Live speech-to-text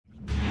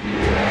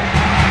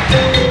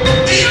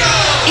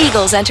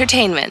Eagles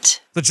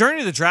Entertainment. The journey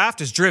to the draft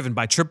is driven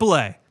by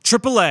AAA.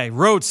 AAA,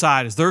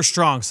 roadside is their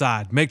strong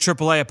side. Make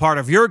AAA a part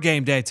of your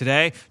game day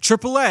today.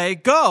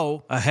 AAA,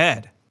 go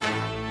ahead.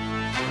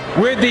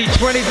 With the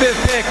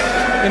 25th pick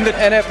in the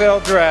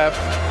NFL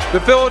Draft,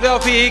 the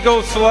Philadelphia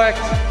Eagles select.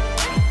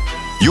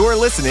 You're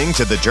listening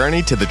to the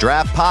Journey to the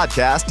Draft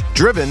podcast,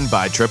 driven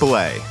by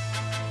AAA.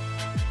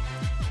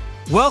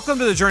 Welcome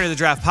to the Journey to the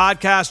Draft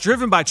podcast,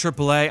 driven by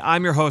AAA.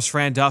 I'm your host,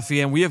 Fran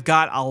Duffy, and we have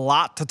got a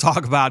lot to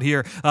talk about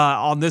here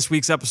on this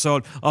week's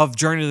episode of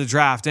Journey to the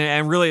Draft.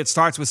 And really, it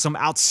starts with some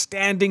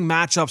outstanding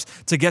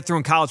matchups to get through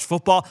in college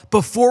football.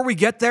 Before we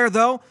get there,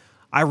 though,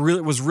 I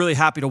was really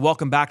happy to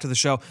welcome back to the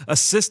show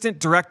Assistant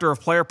Director of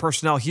Player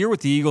Personnel here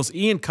with the Eagles,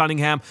 Ian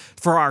Cunningham,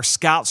 for our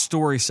Scout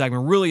Story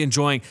segment. Really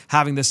enjoying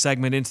having this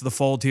segment into the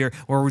fold here,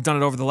 where we've done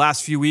it over the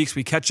last few weeks.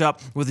 We catch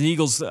up with an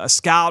Eagles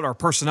scout or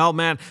personnel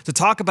man to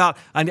talk about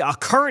a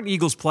current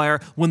Eagles player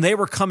when they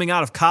were coming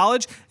out of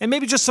college, and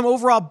maybe just some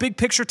overall big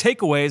picture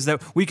takeaways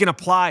that we can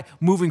apply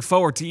moving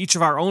forward to each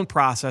of our own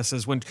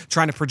processes when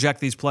trying to project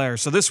these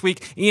players. So this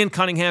week, Ian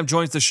Cunningham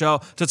joins the show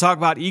to talk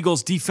about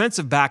Eagles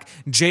defensive back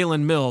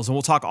Jalen Mills, and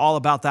we'll talk all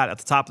about that at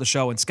the top of the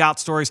show in Scout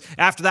Stories.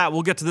 After that,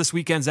 we'll get to this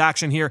weekend's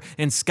action here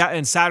in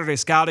Saturday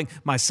Scouting.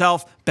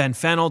 Myself, Ben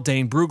Fennell,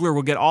 Dane Brugler.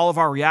 We'll get all of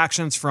our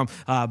reactions from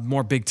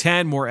more Big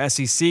Ten, more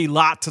SEC.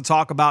 Lot to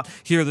talk about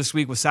here this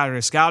week with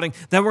Saturday Scouting.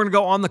 Then we're going to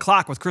go on the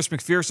clock with Chris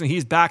McPherson.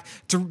 He's back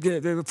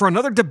for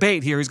another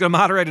debate here. He's going to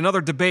moderate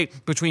another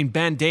debate between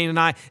Ben, Dane, and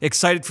I.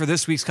 Excited for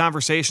this week's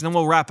conversation. Then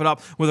we'll wrap it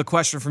up with a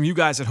question from you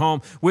guys at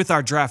home with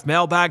our draft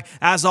mailbag.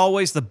 As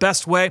always, the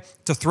best way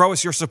to throw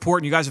us your support,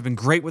 and you guys have been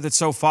great with it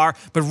so far,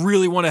 but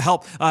really want to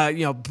help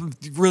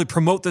really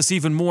promote this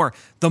even more.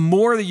 The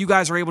more that you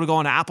guys are able to go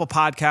on Apple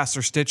Podcasts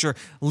or Stitcher,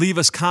 leave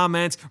us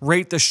comments,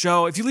 rate the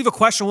show. If you leave a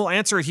question, we'll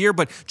answer it here,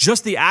 but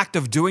just the act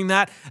of doing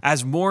that,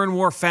 as more and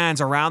more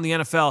fans around the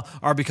NFL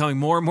are becoming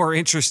more and more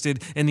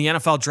interested in the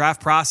NFL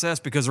draft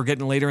process because we're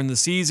getting later in the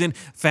season,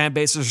 fan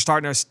bases are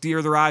starting to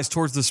steer their eyes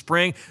towards the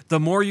spring. The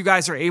more you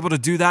guys are able to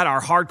do that,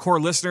 our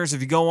hardcore listeners, if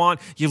you go on,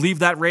 you leave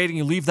that rating,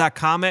 you leave that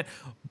comment,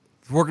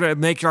 we're going to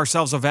make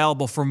ourselves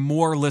available for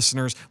more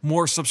listeners,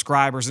 more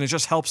subscribers, and it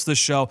just helps this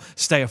show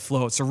stay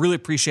afloat. So really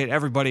appreciate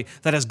everybody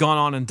that has gone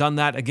on and done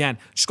that. Again,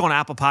 just go on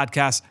Apple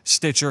Podcasts,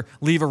 Stitcher,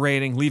 leave a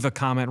rating, leave a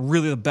comment.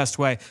 Really the best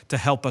way to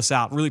help us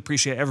out. Really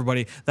appreciate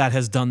everybody that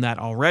has done that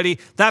already.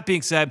 That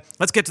being said,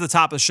 let's get to the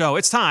top of the show.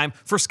 It's time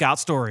for Scout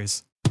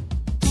Stories.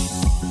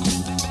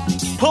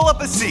 Pull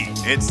up a seat.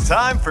 It's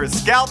time for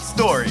Scout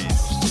Stories.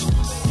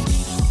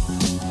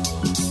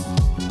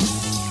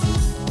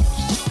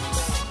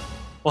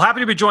 Well,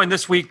 happy to be joined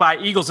this week by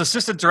Eagles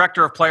Assistant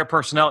Director of Player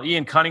Personnel,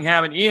 Ian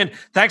Cunningham. And Ian,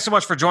 thanks so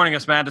much for joining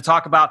us, man, to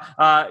talk about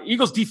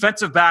Eagles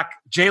defensive back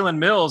Jalen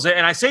Mills.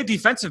 And I say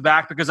defensive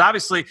back because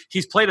obviously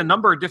he's played a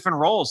number of different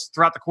roles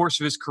throughout the course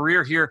of his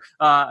career here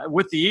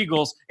with the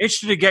Eagles.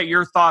 Interested to get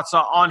your thoughts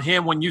on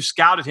him when you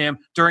scouted him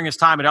during his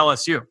time at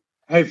LSU.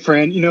 Hey,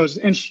 Fran, it's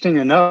interesting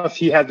enough,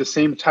 he had the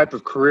same type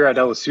of career at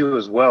LSU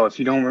as well. If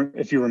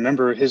you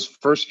remember his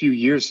first few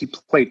years, he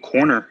played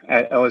corner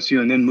at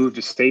LSU and then moved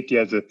to safety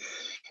as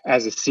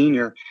a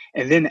senior.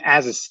 And then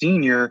as a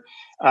senior,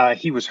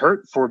 he was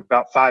hurt for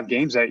about 5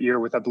 games that year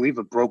with, I believe,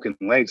 a broken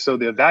leg. So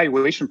the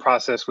evaluation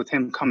process with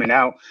him coming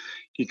out,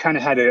 he kind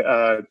of had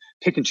to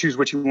pick and choose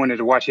what you wanted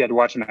to watch. He had to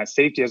watch him at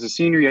safety as a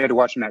senior. You had to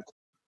watch him at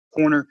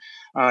corner.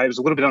 It was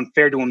a little bit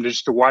unfair to him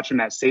just to watch him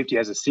at safety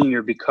as a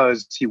senior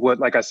because he was,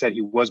 like I said,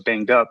 he was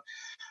banged up.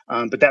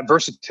 But that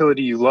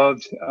versatility you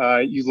loved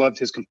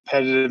his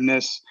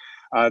competitiveness.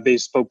 They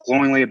spoke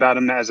glowingly about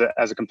him as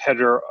a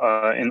competitor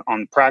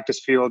on the practice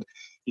field.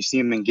 You see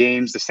him in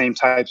games, the same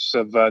types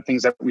of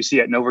things that we see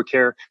at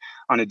NovaCare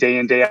on a day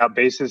in, day out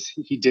basis.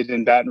 He did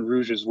in Baton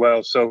Rouge as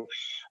well. So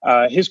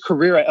his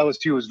career at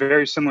LSU was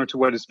very similar to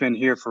what it's been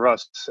here for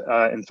us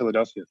in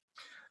Philadelphia.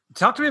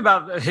 Talk to me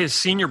about his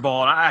Senior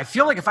Bowl. And I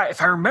feel like if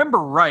I remember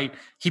right,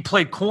 he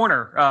played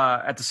corner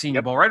at the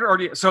Senior Bowl,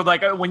 right? So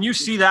like when you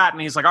see that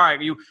and he's like, all right,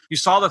 you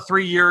saw the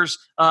 3 years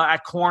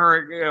at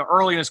corner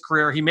early in his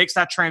career. He makes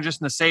that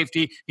transition to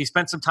safety. He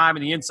spent some time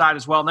in the inside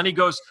as well. And then he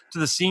goes to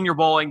the Senior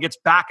Bowl and gets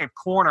back at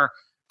corner.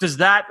 Does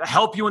that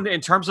help you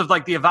in terms of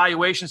like the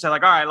evaluation? Say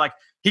like, all right, like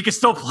he could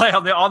still play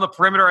on the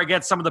perimeter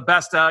against some of the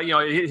best,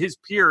 his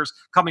peers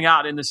coming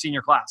out in the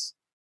senior class.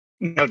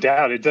 No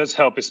doubt. It does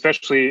help,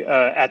 especially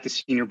at the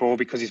Senior Bowl,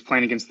 because he's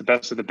playing against the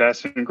best of the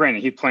best. And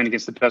granted, he's playing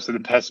against the best of the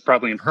best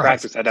probably in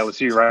practice at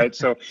LSU, right?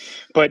 So,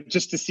 but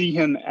just to see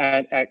him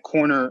at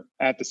corner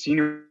at the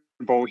Senior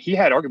Bowl, he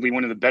had arguably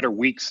one of the better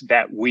weeks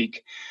that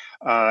week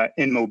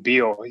in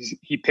Mobile.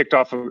 He picked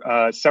off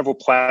several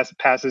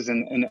passes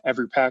in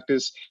every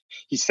practice.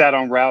 He sat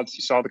on routes.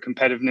 You saw the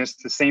competitiveness,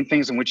 the same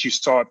things in which you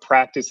saw at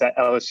practice at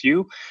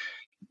LSU.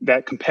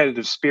 That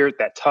competitive spirit,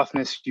 that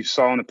toughness you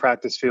saw on the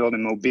practice field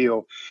in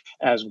Mobile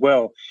as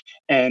well.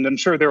 And I'm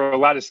sure there were a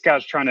lot of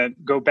scouts trying to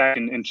go back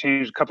and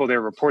change a couple of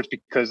their reports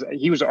because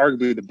he was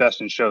arguably the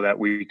best in show that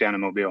week down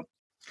in Mobile.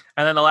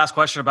 And then the last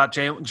question about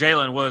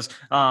Jalen was,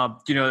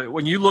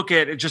 when you look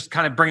at it, just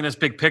kind of bringing this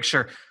big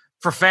picture,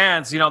 for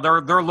fans,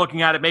 they're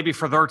looking at it maybe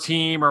for their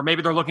team, or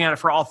maybe they're looking at it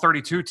for all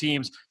 32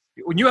 teams.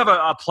 When you have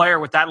a player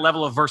with that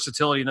level of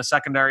versatility in the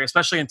secondary,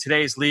 especially in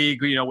today's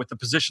league, with the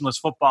positionless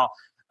football,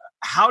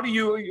 how do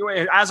you,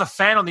 as a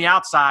fan on the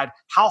outside,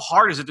 how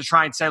hard is it to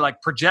try and say,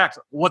 like, project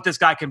what this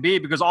guy can be?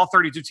 Because all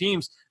 32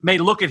 teams may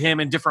look at him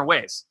in different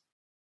ways.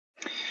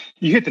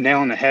 You hit the nail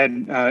on the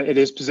head. It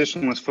is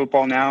positionless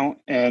football now,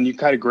 and you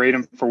kind of grade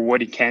him for what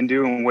he can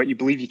do and what you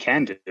believe he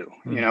can do.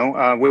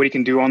 What he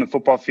can do on the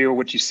football field,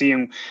 what you see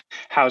him,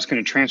 how it's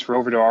going to transfer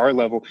over to our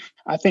level.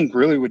 I think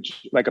really with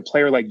like a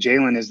player like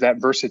Jalen is that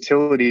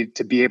versatility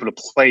to be able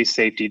to play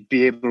safety,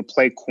 be able to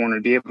play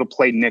corner, be able to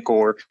play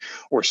nickel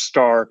or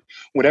star,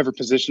 whatever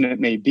position it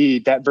may be.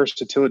 That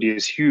versatility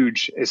is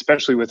huge,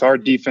 especially with our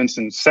defense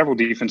and several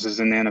defenses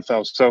in the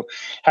NFL. So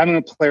having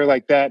a player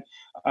like that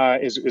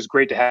is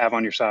great to have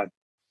on your side.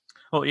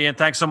 Well, Ian,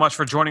 thanks so much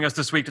for joining us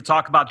this week to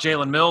talk about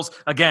Jalen Mills.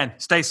 Again,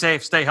 stay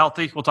safe, stay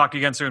healthy. We'll talk to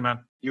you again soon,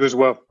 man. You as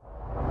well.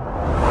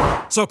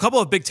 So a couple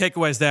of big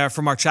takeaways there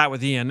from our chat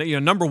with Ian.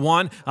 Number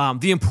one,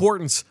 the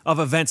importance of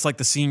events like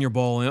the Senior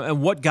Bowl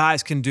and what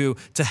guys can do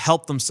to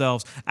help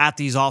themselves at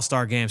these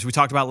All-Star games. We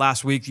talked about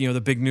last week,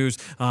 the big news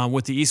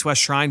with the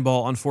East-West Shrine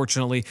Bowl,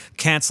 unfortunately,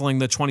 canceling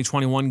the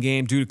 2021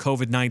 game due to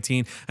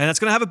COVID-19. And that's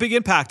going to have a big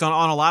impact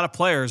on a lot of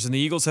players. And the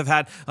Eagles have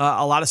had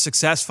a lot of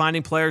success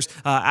finding players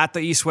at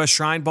the East-West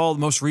Shrine Bowl.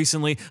 Most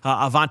recently,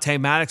 Avonte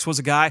Maddox was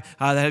a guy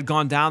that had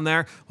gone down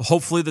there.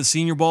 Hopefully the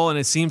Senior Bowl, and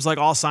it seems like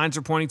all signs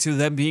are pointing to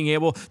them being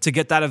able to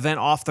get that event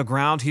off the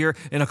ground here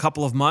in a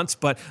couple of months.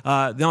 But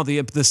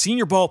the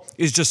Senior Bowl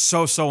is just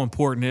so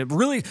important. It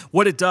really,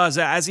 what it does,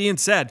 as Ian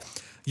said,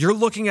 you're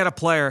looking at a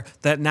player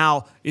that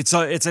now it's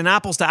an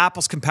apples to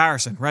apples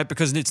comparison, right?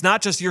 Because it's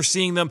not just you're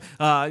seeing them,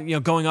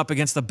 going up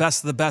against the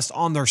best of the best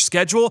on their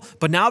schedule,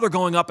 but now they're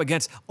going up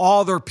against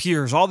all their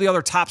peers, all the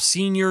other top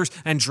seniors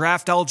and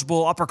draft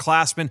eligible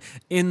upperclassmen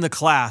in the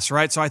class,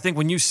 right? So I think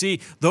when you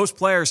see those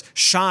players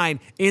shine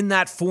in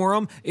that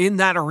forum, in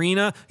that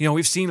arena,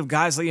 we've seen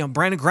guys like,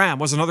 Brandon Graham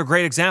was another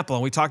great example.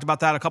 And we talked about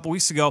that a couple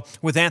weeks ago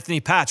with Anthony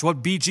Patch.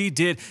 What BG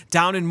did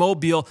down in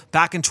Mobile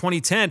back in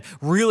 2010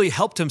 really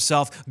helped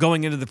himself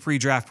going into the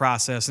pre-draft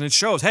process. And it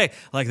shows, hey,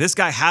 like this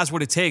guy has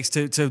what it takes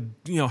to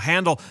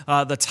handle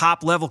the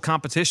top level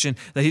competition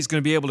that he's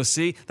going to be able to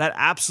see. That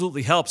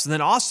absolutely helps. And then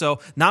also,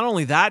 not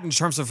only that in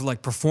terms of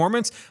like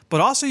performance,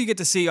 but also you get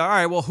to see, all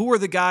right, well, who are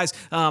the guys,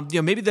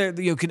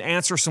 maybe you can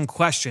answer some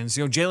questions.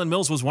 Jalen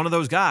Mills was one of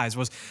those guys.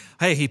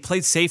 Hey, he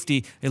played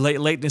safety late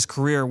in his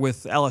career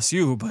with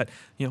LSU, but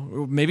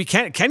maybe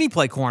can he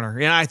play corner?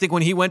 And I think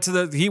when he went to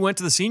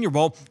the Senior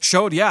Bowl,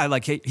 showed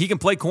he can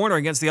play corner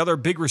against the other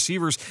big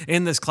receivers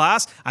in this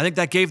class. I think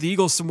that gave the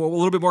Eagles a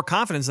little bit more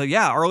confidence that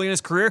early in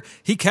his career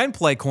he can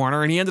play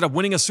corner, and he ended up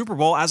winning a Super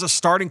Bowl as a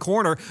starting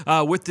corner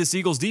with this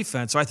Eagles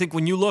defense. So I think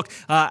when you look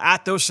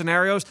at those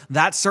scenarios,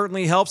 that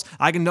certainly helps.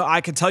 I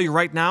can tell you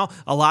right now,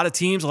 a lot of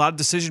teams, a lot of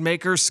decision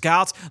makers,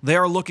 scouts, they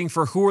are looking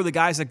for who are the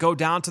guys that go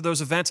down to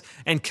those events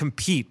and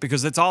compete,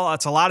 because it's a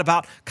lot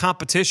about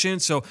competition.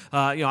 So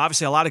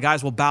obviously a lot of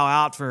guys will bow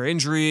out for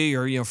injury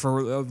or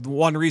for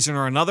one reason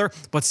or another,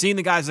 but seeing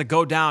the guys that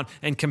go down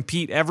and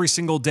compete every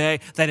single day,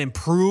 that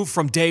improve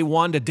from day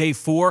 1 to day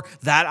 4,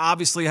 that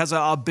obviously has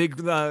a big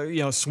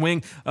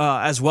swing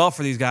as well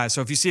for these guys.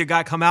 So if you see a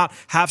guy come out,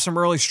 have some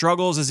early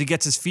struggles as he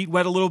gets his feet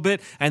wet a little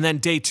bit, and then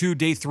day 2,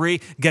 day 3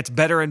 gets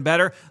better and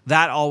better,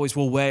 that always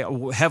will weigh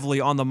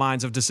heavily on the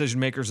minds of decision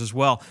makers as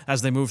well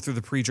as they move through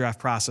the pre-draft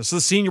process. So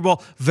the Senior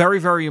Bowl, very,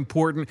 very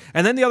important.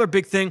 And then the other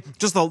big thing,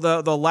 just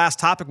the last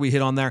topic we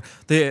hit on there,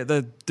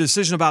 the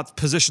decision about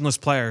positionless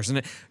players.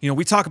 And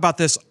we talk about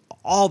this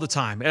all the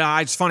time.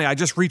 And it's funny, I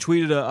just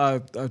retweeted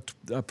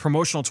a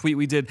promotional tweet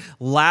we did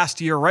last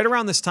year, right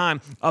around this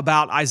time,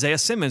 about Isaiah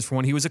Simmons from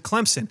when he was at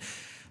Clemson.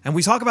 And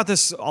we talk about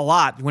this a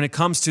lot when it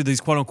comes to these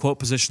quote-unquote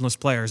positionless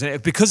players,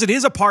 because it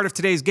is a part of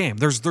today's game.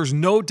 There's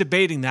no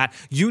debating that.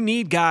 You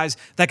need guys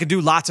that can do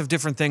lots of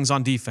different things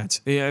on defense.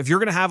 If you're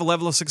going to have a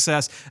level of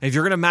success, if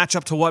you're going to match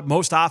up to what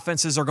most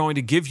offenses are going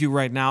to give you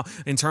right now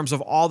in terms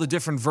of all the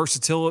different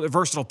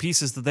versatile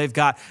pieces that they've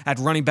got at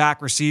running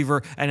back,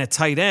 receiver, and at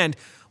tight end,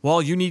 well,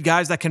 you need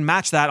guys that can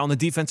match that on the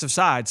defensive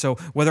side. So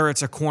whether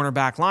it's a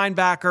cornerback,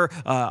 linebacker,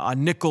 a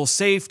nickel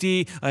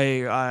safety,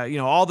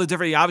 all the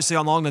different, obviously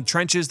along the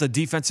trenches, the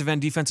defensive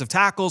end, defensive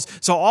tackles.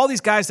 So all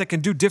these guys that can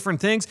do different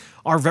things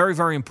are very,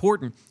 very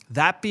important.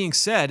 That being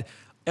said,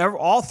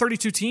 all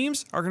 32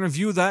 teams are going to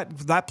view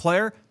that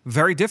player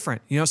very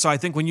different. So I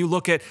think when you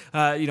look at,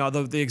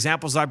 the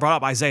examples I brought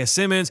up, Isaiah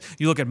Simmons,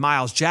 you look at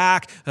Miles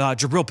Jack,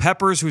 Jabril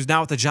Peppers, who's now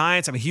with the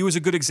Giants. I mean, he was a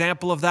good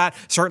example of that.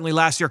 Certainly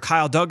last year,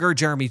 Kyle Duggar,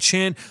 Jeremy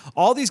Chin,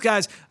 all these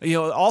guys,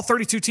 all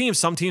 32 teams,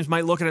 some teams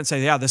might look at it and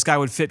say, yeah, this guy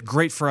would fit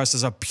great for us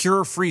as a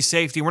pure free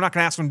safety. We're not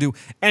going to ask him to do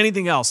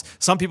anything else.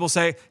 Some people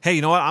say, hey,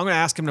 you know what? I'm going to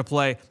ask him to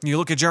play. You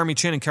look at Jeremy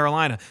Chin in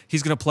Carolina.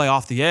 He's going to play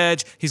off the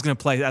edge. He's going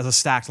to play as a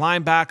stacked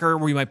linebacker.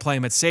 We might play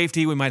him at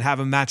safety. We might have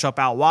him match up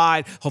out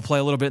wide. He'll play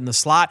a little bit in the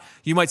slot.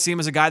 You might see him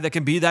as a guy that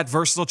can be that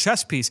versatile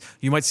chess piece.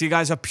 You might see a guy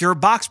as a pure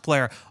box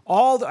player.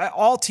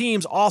 all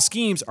teams, all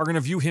schemes are going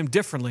to view him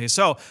differently.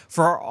 So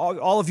for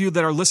all of you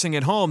that are listening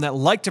at home that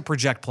like to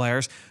project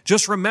players,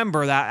 just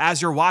remember that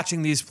as you're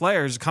watching these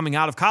players coming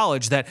out of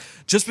college, that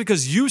just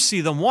because you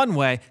see them one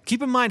way,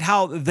 keep in mind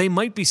how they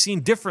might be seen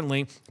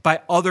differently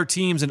by other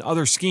teams and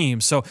other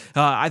schemes. So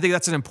I think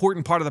that's an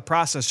important part of the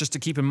process just to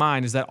keep in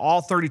mind, is that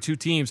all 32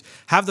 teams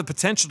have the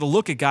potential to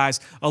look at guys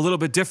a little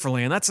bit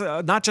differently. And that's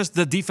not just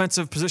the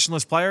defensive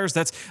positionless players.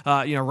 That's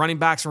running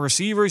backs and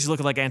receivers. You look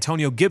at like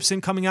Antonio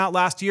Gibson coming out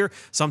last year.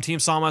 Some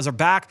teams saw him as a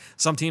back.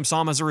 Some teams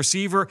saw him as a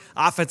receiver.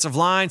 Offensive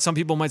line. Some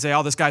people might say,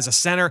 oh, this guy's a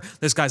center.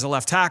 This guy's a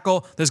left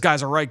tackle. This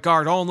guy's a right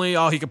guard only.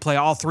 Oh, he could play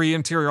all three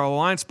interior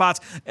line spots.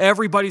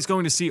 Everybody's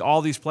going to see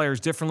all these players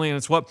differently, and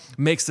it's what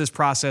makes this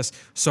process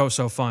so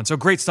fun. So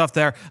great stuff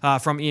there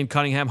from Ian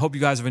Cunningham. Hope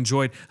you guys have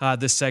enjoyed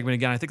this segment.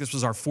 Again, I think this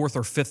was our 4th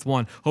or 5th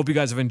one. Hope you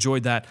guys have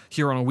enjoyed that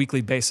here on a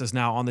weekly basis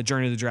now on the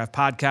Journey to the Draft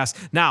podcast.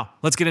 Now,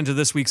 let's get into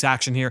this week's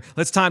action here.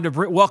 It's time to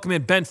welcome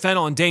in Ben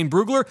Fennell and Dane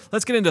Brugler.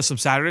 Let's get into some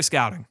Saturday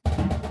scouting.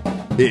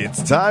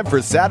 It's time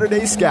for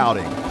Saturday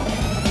Scouting.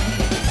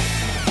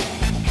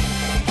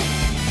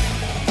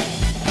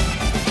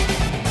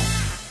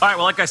 All right,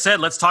 well, like I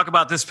said, let's talk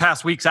about this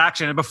past week's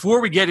action. And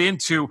before we get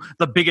into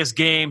the biggest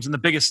games and the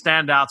biggest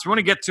standouts, we want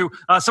to get to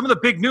some of the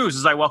big news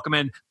as I welcome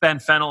in Ben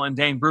Fennell and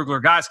Dane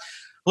Brugler. Guys,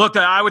 look,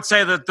 I would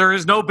say that there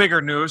is no bigger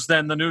news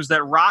than the news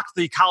that rocked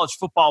the college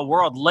football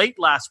world late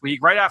last week,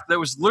 right after, it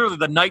was literally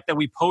the night that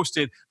we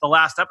posted the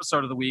last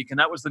episode of the week, and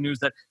that was the news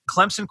that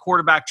Clemson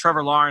quarterback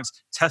Trevor Lawrence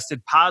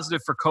tested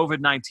positive for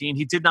COVID-19.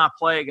 He did not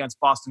play against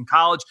Boston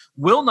College,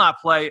 will not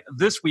play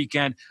this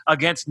weekend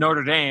against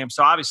Notre Dame.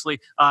 So obviously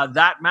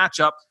that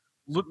matchup,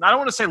 I don't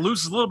want to say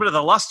loses a little bit of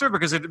the luster,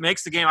 because it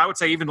makes the game, I would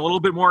say, even a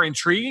little bit more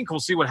intriguing. We'll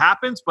see what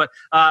happens. But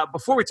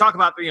before we talk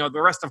about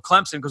the rest of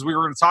Clemson, because we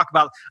were going to talk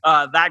about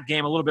that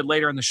game a little bit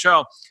later in the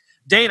show,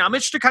 Dane, I'm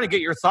interested to kind of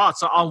get your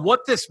thoughts on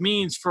what this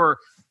means for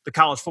the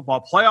college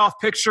football playoff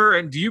picture.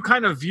 And do you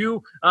kind of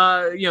view,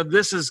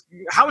 this is,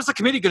 how is the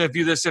committee going to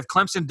view this if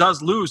Clemson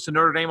does lose to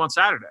Notre Dame on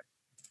Saturday?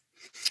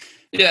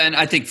 Yeah, and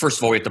I think, first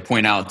of all, we have to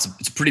point out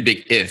it's a pretty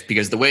big if,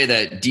 because the way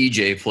that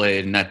DJ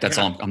played, and that's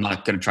all, I'm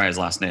not going to try his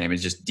last name,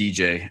 it's just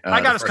DJ. I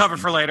got us covered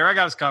for later.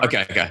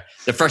 Okay.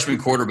 The freshman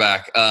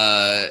quarterback,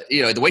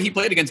 the way he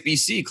played against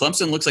BC,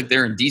 Clemson looks like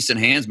they're in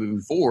decent hands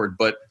moving forward.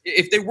 But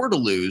if they were to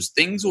lose,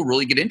 things will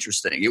really get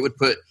interesting. It would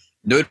put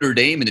Notre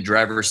Dame in the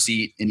driver's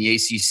seat in the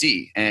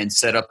ACC and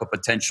set up a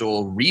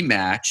potential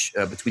rematch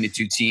between the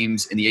two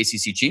teams in the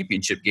ACC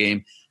championship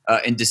game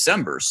in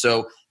December.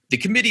 So the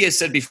committee has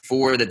said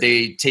before that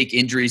they take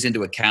injuries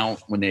into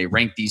account when they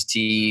rank these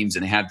teams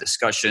and have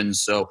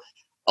discussions. So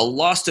a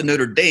loss to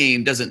Notre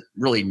Dame doesn't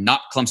really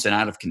knock Clemson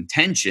out of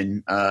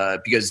contention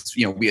because,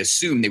 we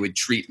assume they would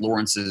treat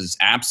Lawrence's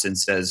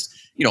absence as,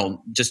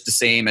 just the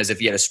same as if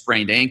he had a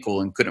sprained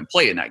ankle and couldn't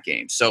play in that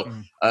game. So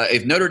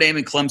if Notre Dame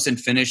and Clemson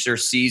finish their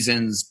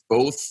seasons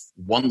both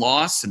one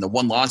loss, and the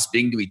one loss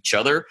being to each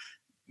other,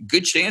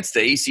 good chance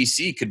the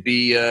ACC could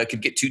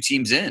get two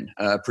teams in,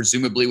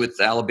 presumably with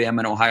Alabama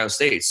and Ohio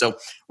State. So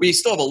we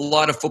still have a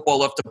lot of football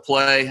left to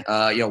play.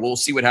 We'll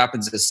see what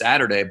happens this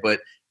Saturday, but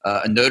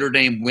a Notre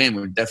Dame win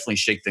would definitely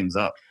shake things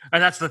up.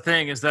 And that's the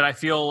thing, is that I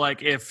feel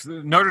like if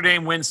Notre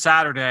Dame wins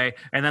Saturday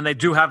and then they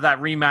do have that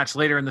rematch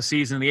later in the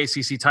season, the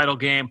ACC title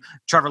game,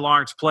 Trevor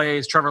Lawrence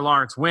plays, Trevor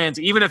Lawrence wins,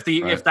 even if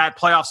if that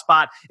playoff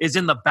spot is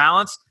in the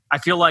balance, I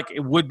feel like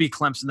it would be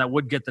Clemson that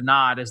would get the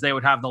nod, as they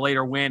would have the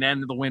later win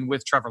and the win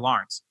with Trevor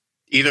Lawrence.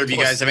 Either of you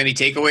guys have any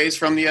takeaways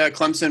from the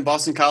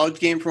Clemson-Boston College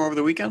game from over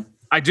the weekend?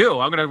 I do.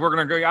 We're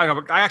gonna go.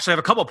 I actually have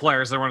a couple of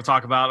players that I want to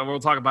talk about, and we'll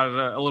talk about it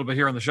a little bit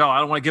here on the show. I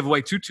don't want to give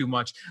away too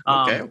much.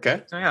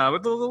 Okay. So yeah,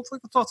 we'll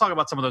talk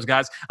about some of those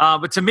guys.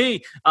 But to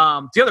me,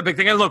 the other big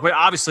thing, and look,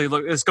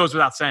 this goes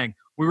without saying,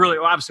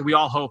 we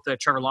all hope that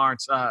Trevor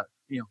Lawrence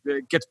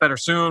it gets better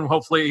soon.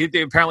 Hopefully,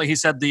 apparently he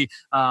said the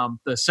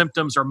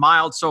symptoms are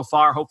mild so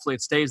far. Hopefully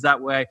it stays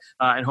that way,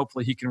 and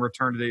hopefully he can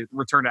return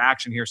to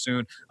action here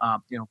soon.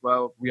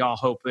 We all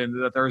hope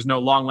that there is no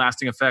long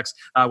lasting effects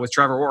with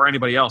Trevor or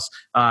anybody else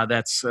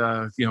that's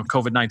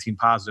COVID-19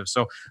 positive.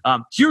 So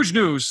huge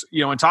news.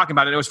 In talking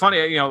about it, it was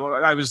funny.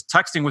 I was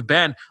texting with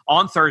Ben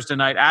on Thursday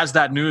night as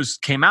that news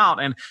came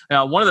out, and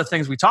one of the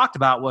things we talked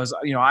about was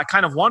I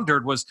kind of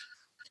wondered was,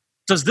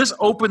 does this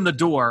open the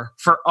door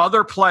for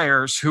other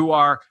players who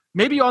are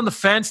maybe on the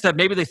fence, that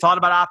maybe they thought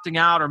about opting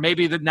out, or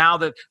maybe that now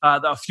that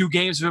a few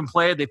games have been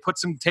played, they put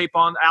some tape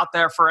out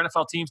there for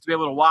NFL teams to be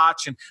able to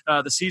watch, and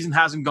the season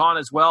hasn't gone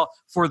as well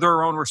for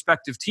their own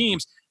respective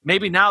teams.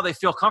 Maybe now they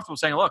feel comfortable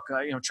saying, look,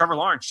 Trevor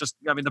Lawrence,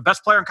 the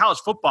best player in college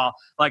football,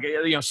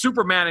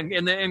 Superman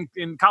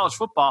in college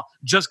football,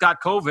 just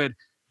got COVID.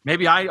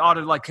 Maybe I ought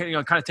to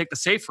kind of take the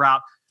safe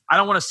route. I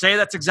don't want to say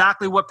that's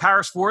exactly what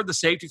Paris Ford, the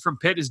safety from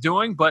Pitt, is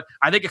doing, but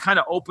I think it kind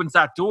of opens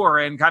that door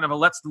and kind of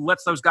lets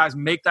those guys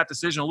make that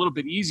decision a little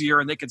bit easier,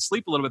 and they can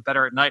sleep a little bit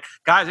better at night.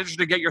 Guys, interested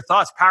to get your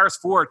thoughts. Paris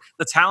Ford,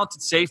 the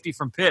talented safety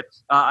from Pitt,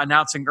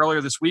 announcing earlier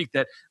this week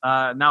that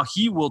now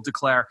he will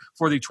declare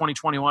for the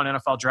 2021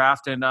 NFL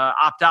Draft and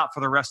opt out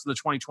for the rest of the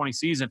 2020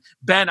 season.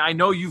 Ben, I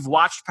know you've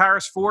watched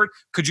Paris Ford.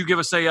 Could you give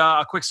us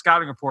a quick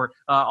scouting report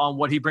on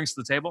what he brings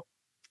to the table?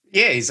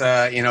 Yeah, he's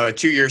a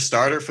 2-year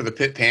starter for the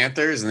Pitt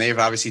Panthers, and they've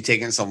obviously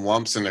taken some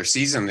lumps in their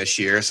season this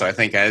year. So I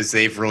think as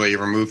they've really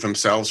removed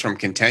themselves from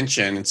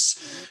contention,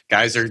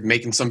 guys are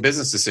making some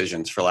business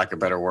decisions, for lack of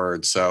better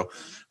words. So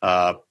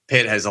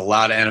Pitt has a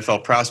lot of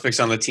NFL prospects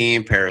on the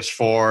team. Paris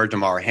Ford,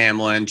 Damar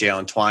Hamlin,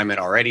 Jalen Twyman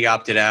already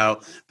opted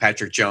out.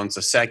 Patrick Jones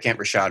II,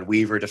 Rashad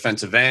Weaver,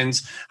 defensive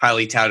ends,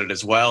 highly touted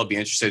as well. Be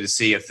interested to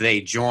see if they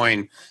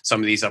join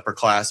some of these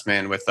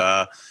upperclassmen with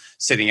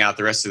sitting out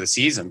the rest of the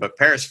season. But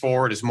Paris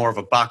Ford is more of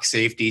a box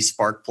safety,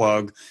 spark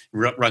plug,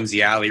 runs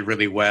the alley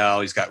really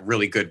well. He's got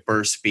really good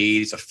burst speed.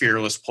 He's a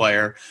fearless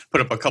player.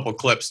 Put up a couple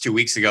clips 2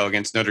 weeks ago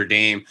against Notre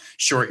Dame,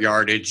 short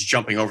yardage,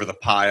 jumping over the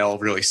pile,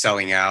 really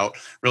selling out,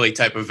 really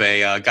type of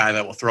a guy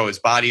that will throw his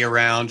body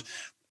around,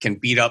 can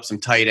beat up some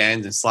tight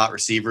ends and slot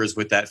receivers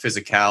with that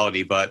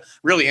physicality, but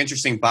really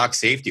interesting box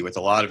safety with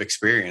a lot of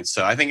experience.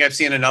 So I think I've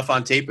seen enough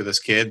on tape with this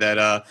kid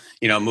that,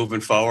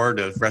 moving forward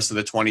the rest of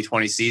the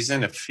 2020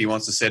 season, if he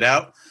wants to sit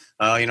out,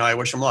 I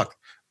wish him luck.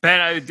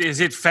 Ben,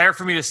 is it fair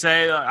for me to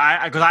say,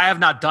 because I have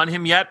not done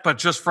him yet, but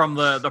just from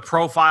the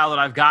profile that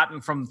I've gotten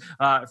from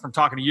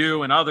talking to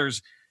you and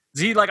others,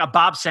 is he like a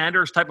Bob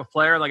Sanders type of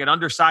player, like an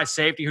undersized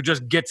safety who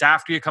just gets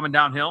after you coming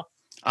downhill?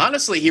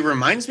 Honestly, he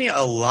reminds me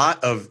a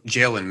lot of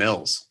Jalen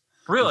Mills.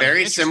 Really?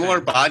 Very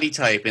similar body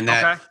type in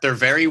that They're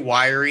very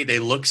wiry. They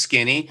look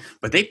skinny,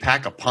 but they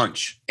pack a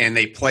punch and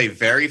they play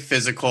very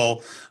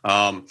physical.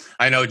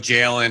 I know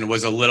Jalen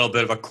was a little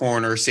bit of a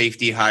corner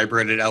safety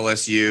hybrid at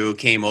LSU,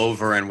 came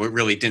over and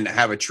really didn't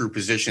have a true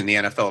position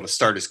in the NFL to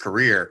start his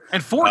career.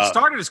 And Ford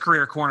started his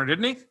career corner,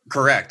 didn't he?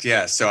 Correct,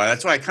 yeah. So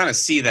that's why I kind of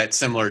see that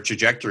similar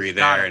trajectory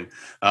there. And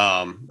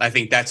I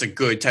think that's a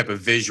good type of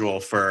visual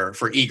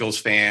for Eagles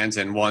fans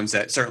and ones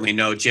that certainly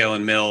know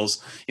Jalen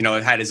Mills,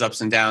 had his ups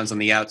and downs on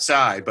the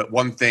outside. But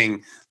one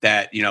thing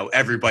that,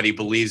 everybody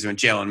believes in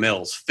Jalen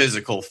Mills,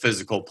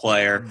 physical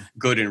player,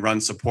 good in run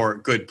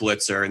support, good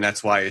blitzer. And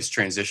that's why his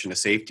transition to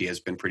safety has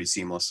been pretty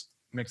seamless.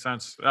 Makes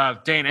sense.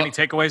 Dane, any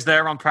takeaways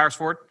there on Paris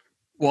Ford?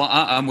 Well,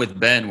 I'm with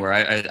Ben where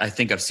I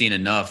think I've seen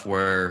enough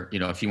where,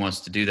 if he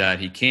wants to do that,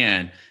 he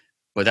can.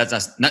 But that's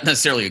not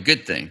necessarily a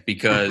good thing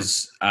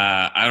because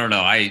I don't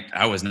know.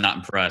 I was not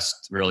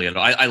impressed really at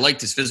all. I liked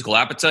his physical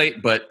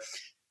appetite, but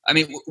I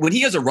mean, when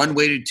he has a run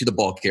weighted to the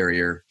ball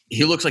carrier,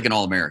 he looks like an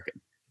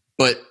All-American.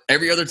 But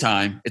every other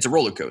time, it's a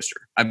roller coaster.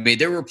 I mean,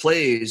 there were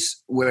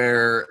plays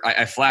where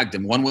I flagged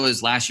him. One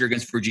was last year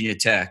against Virginia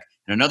Tech,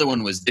 and another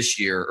one was this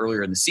year,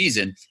 earlier in the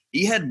season.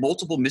 He had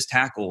multiple missed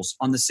tackles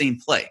on the same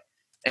play.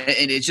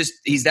 And it's just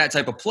he's that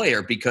type of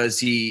player because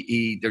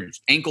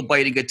there's ankle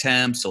biting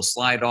attempts. He'll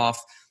slide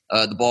off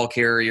the ball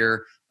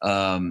carrier.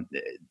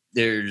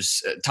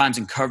 There's times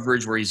in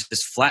coverage where he's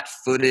just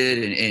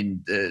flat-footed and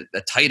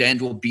the tight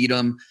end will beat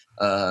him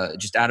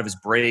just out of his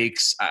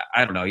breaks.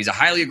 I don't know. He's a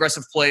highly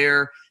aggressive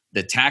player.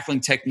 The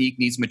tackling technique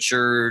needs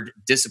matured.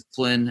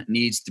 Discipline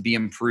needs to be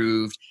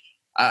improved.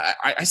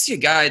 I see a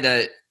guy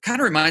that kind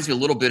of reminds me a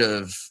little bit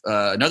of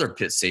another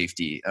Pitt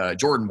safety,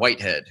 Jordan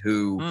Whitehead,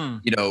 who,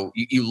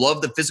 you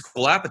love the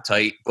physical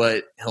appetite,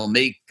 but he'll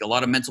make a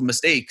lot of mental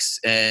mistakes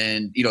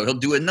and, he'll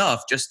do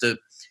enough just to,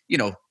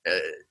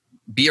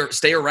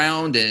 stay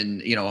around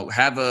and,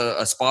 have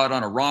a spot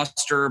on a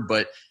roster.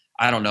 But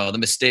I don't know, the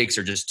mistakes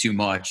are just too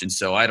much. And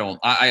so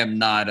I am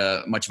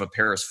not much of a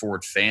Paris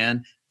Ford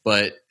fan.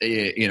 But,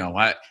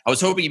 I was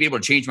hoping you'd be able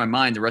to change my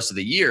mind the rest of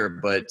the year,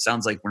 but it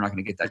sounds like we're not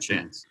going to get that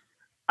chance.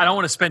 I don't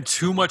want to spend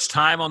too much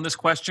time on this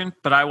question,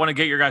 but I want to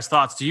get your guys'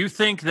 thoughts. Do you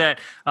think that,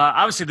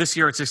 obviously this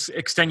year it's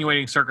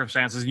extenuating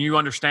circumstances, and you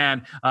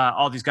understand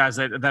all these guys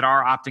that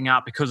are opting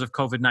out because of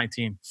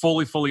COVID-19,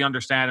 fully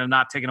understand and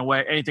not taking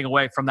anything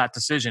away from that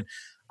decision.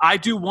 I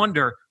do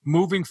wonder,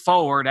 moving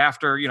forward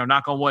after,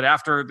 knock on wood,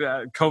 after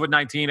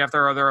COVID-19,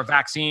 after there are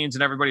vaccines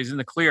and everybody's in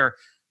the clear,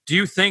 do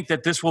you think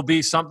that this will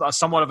be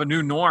somewhat of a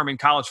new norm in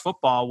college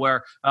football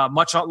where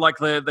much like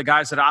the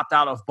guys that opt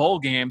out of bowl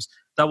games,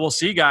 that we'll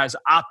see guys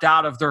opt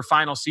out of their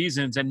final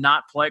seasons and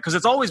not play? Because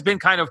it's always been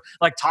kind of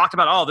like talked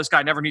about, this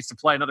guy never needs to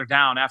play another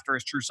down after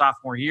his true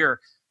sophomore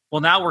year.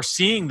 Well, now we're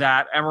seeing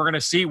that, and we're going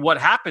to see what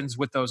happens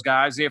with those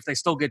guys if they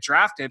still get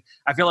drafted.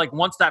 I feel like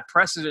once that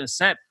precedent is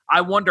set, I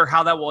wonder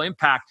how that will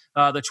impact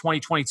the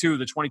 2022,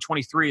 the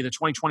 2023, the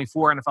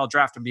 2024 NFL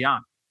draft and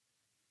beyond.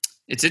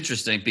 It's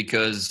interesting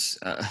because,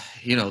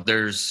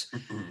 there's,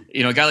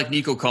 a guy like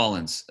Nico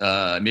Collins,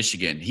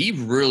 Michigan. He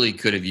really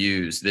could have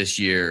used this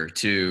year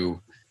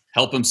to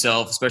help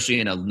himself,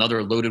 especially in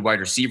another loaded wide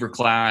receiver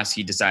class.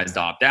 He decides to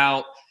opt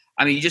out.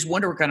 I mean, you just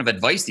wonder what kind of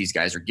advice these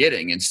guys are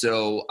getting. And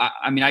so,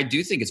 I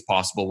do think it's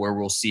possible where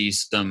we'll see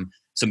some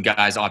some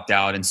guys opt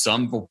out, and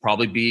some will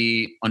probably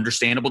be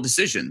understandable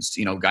decisions.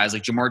 Guys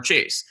like Jamar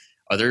Chase.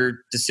 Other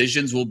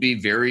decisions will be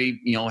very,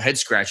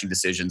 head-scratching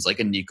decisions, like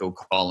a Nico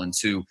Collins,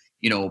 who,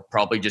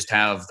 probably just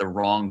have the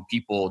wrong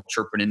people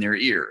chirping in their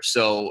ear.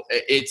 So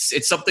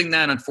it's something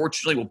that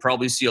unfortunately we'll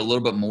probably see a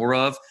little bit more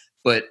of.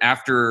 But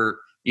after,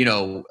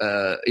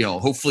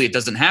 hopefully it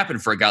doesn't happen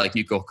for a guy like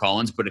Nico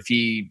Collins. But if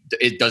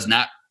it does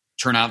not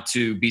turn out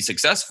to be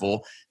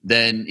successful,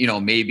 then,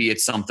 maybe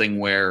it's something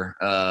where,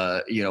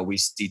 we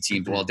see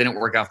teams, well, it didn't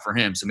work out for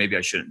him, so maybe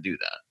I shouldn't do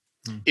that.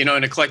 In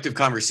a collective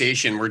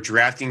conversation, we're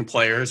drafting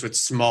players with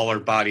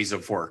smaller bodies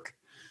of work.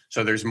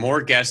 So there's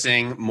more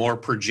guessing, more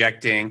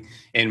projecting,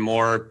 and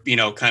more,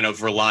 kind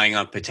of relying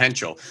on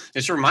potential.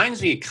 This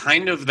reminds me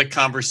kind of the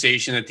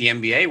conversation that the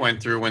NBA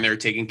went through when they were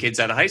taking kids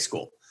out of high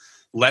school.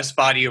 Less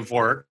body of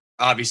work,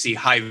 obviously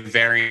high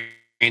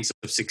variance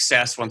of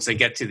success once they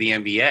get to the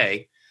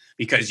NBA,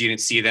 because you didn't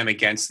see them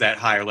against that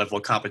higher level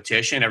of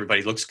competition.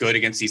 Everybody looks good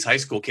against these high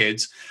school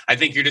kids. I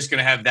think you're just going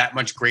to have that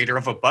much greater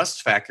of a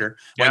bust factor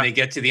when they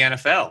get to the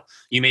NFL.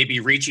 You may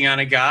be reaching on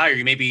a guy, or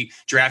you may be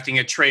drafting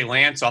a Trey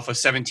Lance off of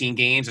 17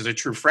 games as a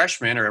true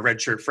freshman or a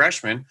redshirt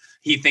freshman.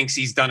 He thinks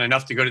he's done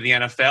enough to go to the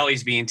NFL.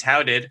 He's being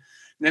touted. And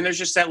then there's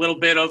just that little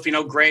bit of,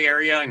 gray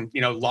area and,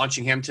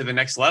 launching him to the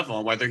next level,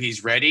 and whether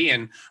he's ready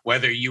and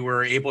whether you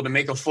were able to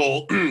make a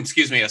full,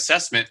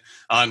 assessment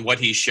on what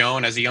he's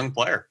shown as a young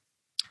player.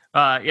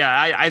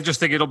 I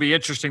just think it'll be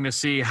interesting to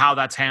see how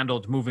that's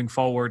handled moving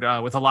forward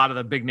with a lot of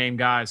the big name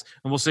guys,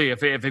 and we'll see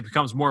if it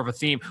becomes more of a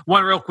theme.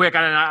 One real quick,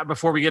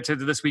 before we get to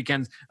this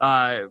weekend,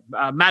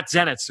 Matt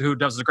Zenitz, who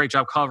does a great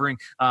job covering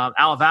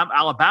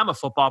Alabama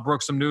football,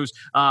 broke some news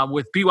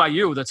with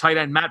BYU. The tight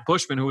end Matt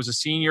Bushman, who was a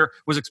senior,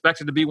 was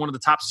expected to be one of the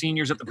top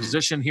seniors at the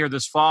position here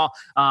this fall.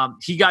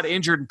 He got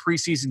injured in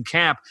preseason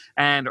camp,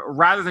 and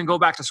rather than go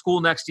back to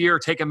school next year,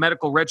 take a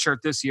medical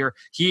redshirt this year,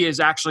 he is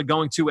actually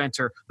going to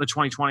enter the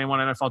 2021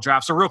 NFL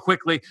draft. So real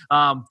quickly,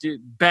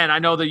 Ben, I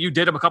know that you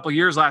did him a couple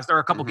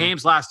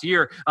games last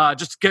year.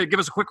 Just give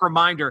us a quick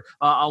reminder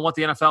on what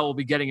the NFL will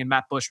be getting in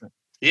Matt Bushman.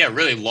 Yeah,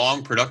 really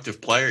long, productive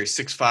player. He's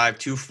 6'5",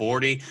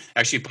 240.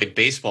 Actually played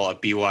baseball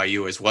at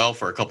BYU as well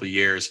for a couple of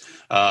years.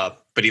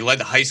 But he led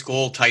the high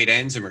school tight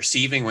ends in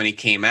receiving when he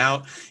came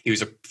out. He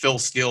was a Phil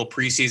Steele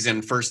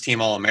preseason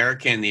first-team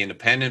All-American, the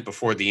independent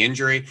before the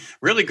injury.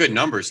 Really good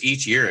numbers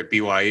each year at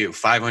BYU.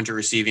 500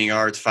 receiving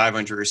yards,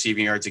 500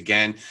 receiving yards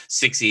again,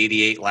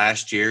 688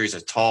 last year. He's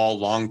a tall,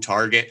 long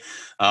target.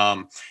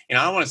 I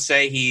want to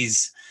say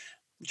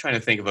I'm trying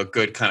to think of a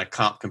good kind of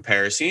comp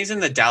comparison. He's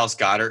in the Dallas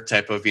Goedert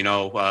type of,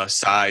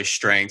 size,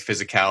 strength,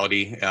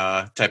 physicality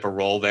type of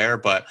role there.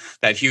 But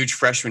that huge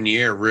freshman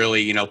year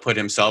really, put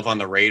himself on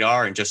the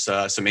radar, and just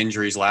some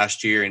injuries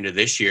last year into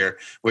this year.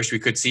 Wish we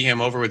could see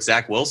him over with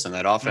Zach Wilson.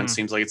 That offense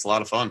seems like it's a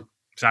lot of fun.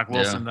 Zach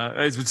Wilson.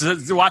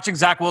 Watching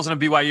Zach Wilson at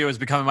BYU is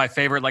becoming my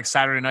favorite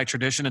Saturday night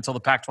tradition until the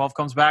Pac-12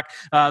 comes back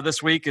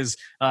this week. Is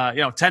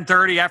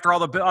 10:30 after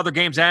all the other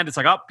games end. It's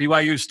like,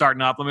 BYU's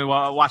starting up. Let me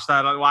watch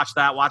that.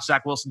 Watch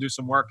Zach Wilson do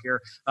some work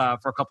here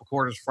for a couple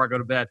quarters before I go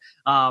to bed.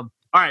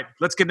 All right,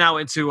 let's get now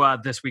into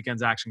this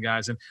weekend's action,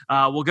 guys. And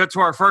we'll get to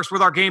our first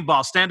with our game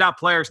ball, standout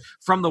players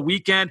from the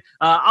weekend.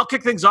 I'll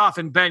kick things off.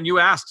 And, Ben, you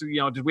asked,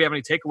 did we have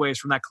any takeaways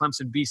from that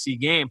Clemson-BC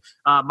game?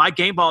 My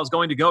game ball is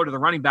going to go to the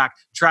running back,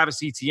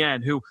 Travis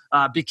Etienne, who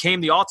became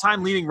the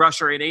all-time leading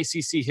rusher in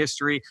ACC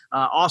history,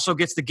 also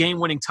gets the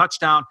game-winning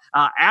touchdown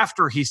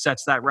after he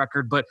sets that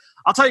record. But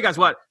I'll tell you guys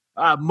what.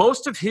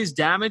 Most of his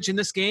damage in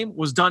this game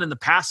was done in the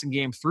passing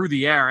game through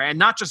the air. And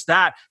not just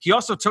that, he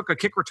also took a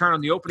kick return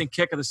on the opening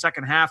kick of the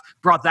second half,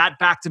 brought that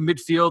back to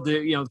midfield.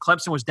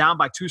 Clemson was down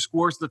by 2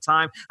 scores at the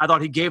time. I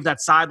thought he gave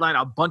that sideline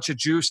a bunch of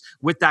juice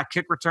with that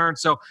kick return.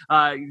 So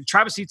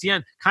Travis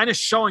Etienne kind of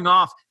showing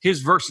off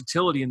his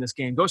versatility in this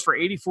game. Goes for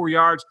 84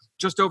 yards,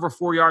 just over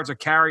 4 yards a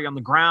carry on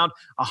the ground,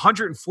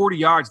 140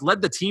 yards,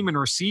 led the team in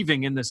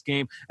receiving in this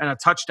game, and a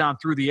touchdown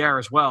through the air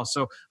as well.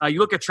 So you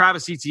look at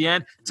Travis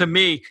Etienne, to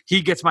me,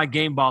 he gets my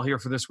game ball here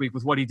for this week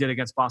with what he did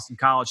against Boston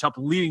College, helped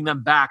leading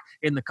them back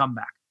in the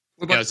comeback.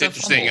 It's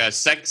interesting.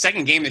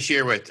 Second game this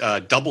year with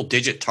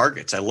double-digit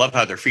targets. I love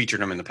how they're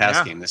featuring him in the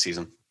pass game this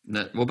season.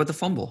 What about the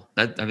fumble?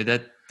 That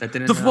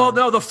didn't.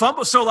 The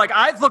fumble. So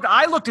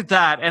I looked at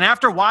that, and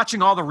after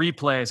watching all the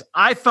replays,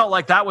 I felt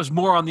like that was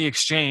more on the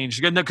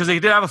exchange because they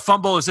did have a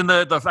fumble. It was in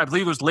the I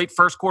believe it was late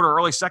first quarter,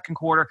 early second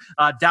quarter,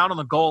 down on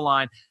the goal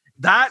line.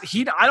 That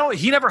he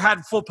never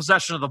had full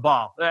possession of the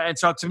ball, and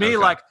so to me,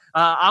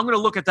 I'm going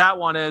to look at that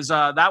one as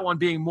that one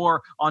being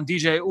more on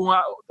DJ.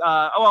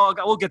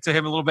 We'll get to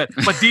him a little bit,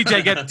 but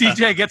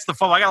DJ gets the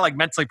fumble. I got to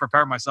mentally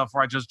prepare myself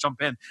before I just jump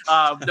in.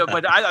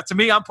 But to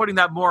me, I'm putting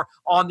that more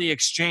on the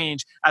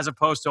exchange as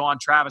opposed to on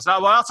Travis.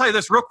 Now, I'll tell you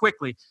this real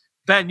quickly.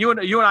 Ben, you and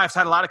I have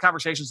had a lot of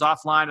conversations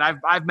offline, and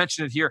I've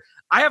mentioned it here.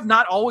 I have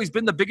not always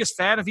been the biggest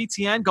fan of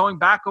Etienne going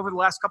back over the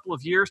last couple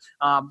of years.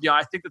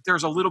 I think that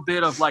there's a little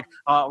bit of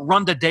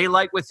run to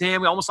daylight with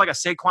him, almost like a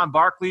Saquon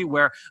Barkley,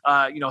 where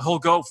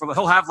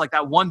he'll have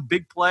that one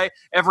big play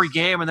every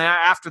game, and then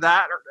after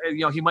that,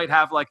 he might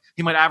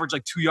average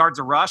 2 yards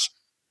a rush.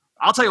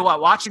 I'll tell you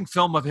what, watching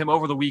film of him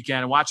over the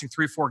weekend and watching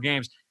 3-4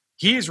 games,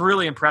 he's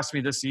really impressed me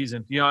this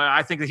season.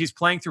 I think that he's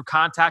playing through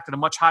contact at a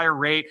much higher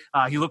rate.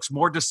 He looks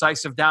more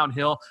decisive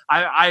downhill.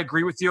 I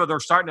agree with you.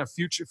 They're starting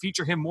to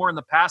feature him more in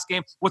the pass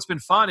game. What's been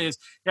fun is,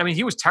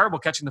 he was terrible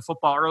catching the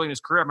football early in his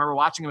career. I remember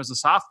watching him as a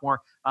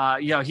sophomore.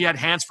 He had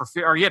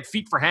he had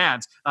feet for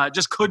hands.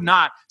 Just could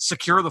not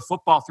secure the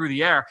football through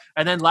the air.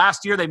 And then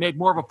last year they made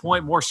more of a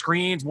point, more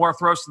screens, more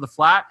throws to the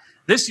flat.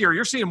 This year,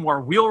 you're seeing more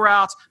wheel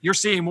routes. You're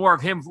seeing more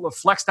of him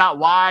flexed out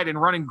wide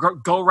and running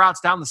go routes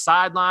down the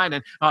sideline,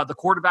 and the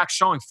quarterback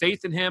showing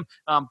faith in him.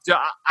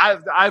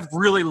 I've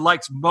really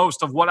liked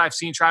most of what I've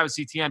seen Travis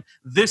Etienne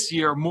this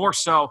year, more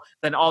so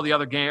than all the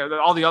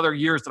other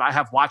years that I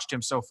have watched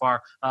him so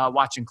far,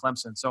 watching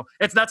Clemson. So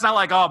that's not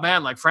like, oh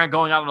man, like Frank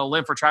going out on a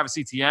limb for Travis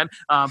Etienne,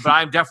 but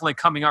I'm definitely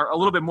coming a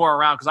little bit more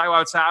around, because I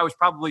would say I was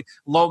probably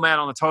low man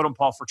on the totem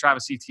pole for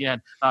Travis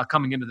Etienne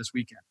coming into this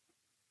weekend.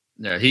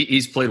 Yeah,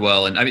 he's played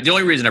well. And the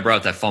only reason I brought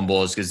up that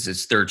fumble is because it's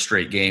his third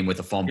straight game with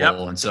a fumble. Yep.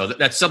 And so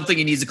that's something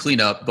he needs to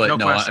clean up. But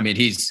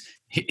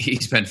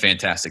he's been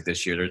fantastic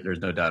this year. There's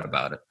no doubt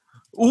about it.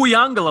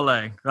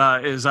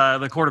 Uiagalelei is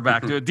the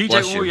quarterback. DJ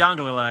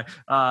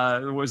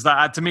Uiagalelei was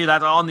that, to me,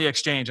 that's on the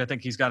exchange. I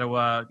think he's got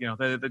to,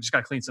 they just got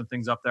to clean some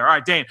things up there. All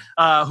right, Dane,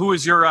 who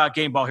is your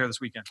game ball here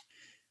this weekend?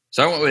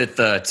 So I went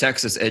with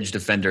Texas edge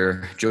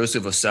defender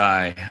Joseph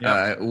Ossai.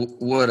 Yep.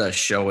 What a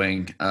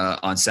showing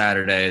on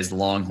Saturday as the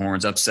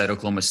Longhorns upset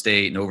Oklahoma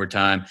State in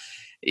overtime.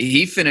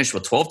 He finished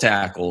with 12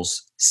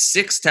 tackles,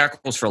 6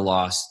 tackles for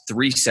loss,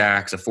 3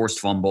 sacks, a forced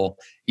fumble.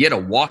 He had a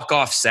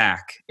walk-off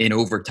sack in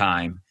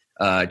overtime,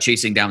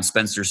 chasing down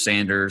Spencer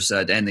Sanders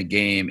to end the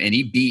game. And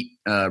he beat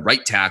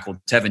right tackle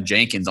Tevin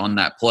Jenkins on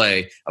that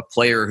play, a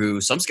player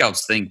who some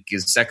scouts think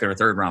is second or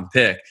third round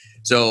pick.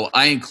 So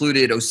I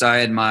included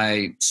Ossai in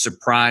my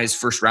surprise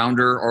first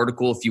rounder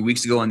article a few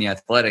weeks ago on The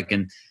Athletic,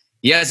 and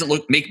he hasn't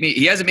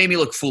made me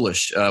look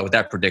foolish with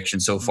that prediction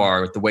so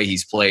far with the way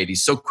he's played.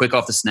 He's so quick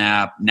off the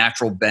snap,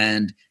 natural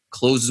bend,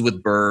 closes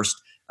with burst.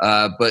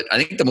 But I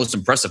think the most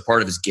impressive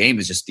part of his game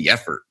is just the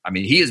effort.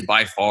 He is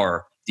by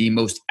far the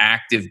most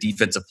active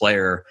defensive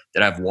player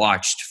that I've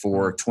watched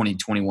for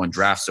 2021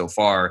 draft so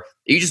far.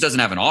 He just doesn't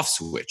have an off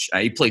switch.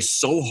 He plays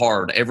so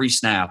hard every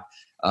snap.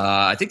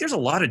 I think there's a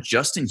lot of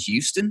Justin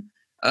Houston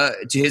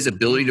to his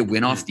ability to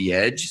win off the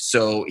edge.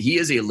 So he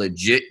is a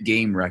legit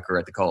game wrecker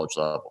at the college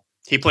level.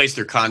 He plays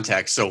through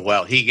contact so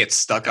well. He gets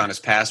stuck on his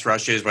pass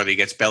rushes, whether he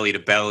gets belly to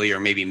belly or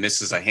maybe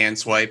misses a hand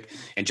swipe,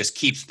 and just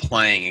keeps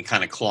playing and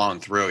kind of clawing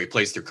through. He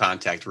plays through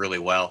contact really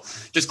well.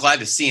 Just glad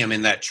to see him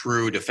in that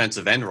true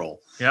defensive end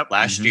role. Yep.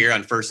 Last year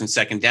on first and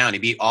second down, he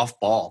beat off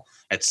ball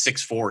at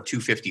 6'4",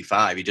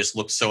 255. He just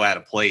looks so out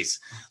of place,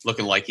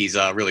 looking like he's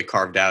really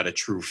carved out a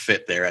true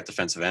fit there at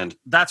defensive end.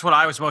 That's what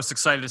I was most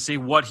excited to see,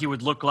 what he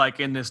would look like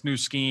in this new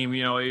scheme.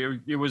 He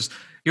was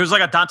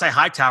like a Dante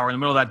Hightower in the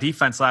middle of that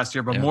defense last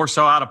year, but more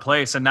so out of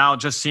place. And now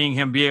just seeing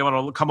him be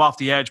able to come off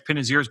the edge, pin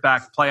his ears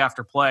back, play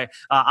after play.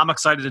 I'm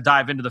excited to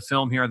dive into the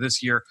film here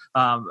this year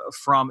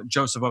from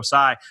Joseph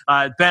Ossai.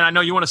 Ben, I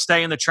know you want to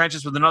stay in the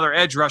trenches with another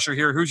edge rusher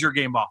here. Who's your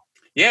game ball?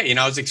 Yeah,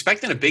 I was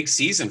expecting a big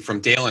season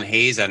from Dalen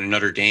Hayes at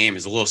Notre Dame.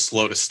 He's a little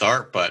slow to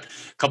start, but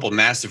a couple of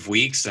massive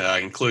weeks,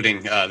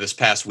 including this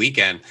past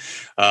weekend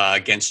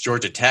against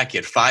Georgia Tech. He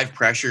had 5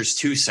 pressures,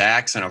 2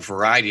 sacks, and a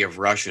variety of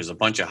rushes, a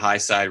bunch of high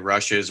side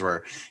rushes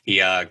where he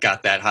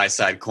got that high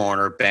side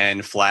corner,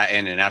 bend,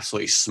 flatten, and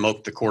absolutely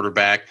smoked the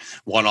quarterback,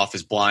 one off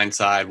his blind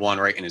side, one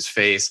right in his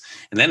face.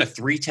 And then a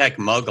 3-tech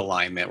mug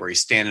alignment where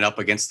he's standing up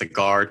against the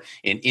guard,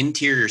 an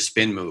interior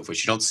spin move,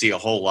 which you don't see a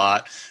whole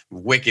lot,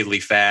 wickedly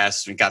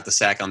fast. We got the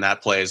sack on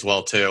that play as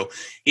well, too.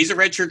 He's a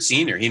redshirt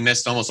senior. He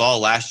missed almost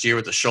all last year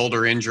with a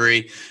shoulder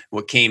injury.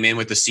 What came in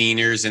with the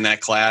seniors in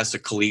that class,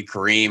 Khalid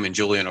Kareem and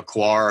Julian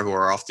Okwara, who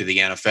are off to the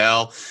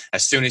NFL.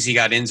 As soon as he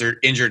got injured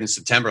in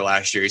September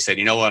last year, he said,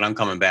 you know what, I'm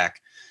coming back.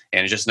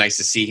 And it's just nice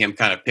to see him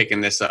kind of picking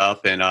this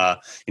up and,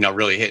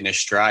 really hitting his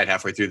stride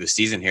halfway through the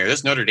season here.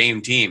 This Notre Dame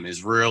team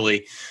is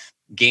really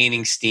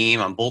gaining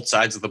steam on both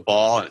sides of the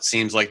ball, and it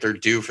seems like they're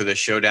due for this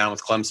showdown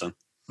with Clemson.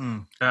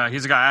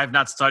 He's a guy I've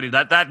not studied.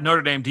 That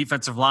Notre Dame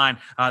defensive line,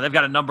 they've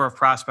got a number of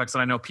prospects that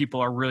I know people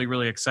are really,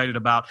 really excited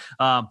about.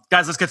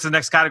 Guys, let's get to the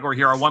next category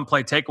here, our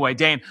one-play takeaway.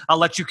 Dane, I'll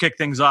let you kick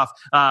things off.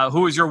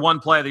 Who is your one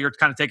play that you're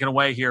kind of taking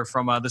away here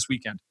from this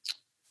weekend?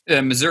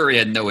 Missouri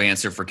had no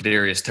answer for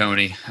Kadarius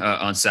Toney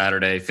on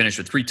Saturday. Finished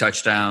with 3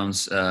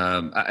 touchdowns.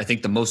 I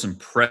think the most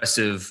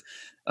impressive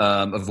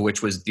of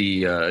which was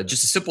the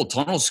just a simple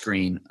tunnel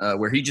screen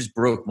where he just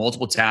broke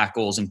multiple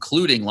tackles,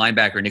 including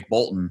linebacker Nick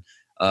Bolton,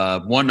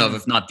 one of,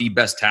 if not the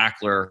best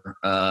tackler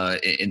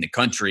in the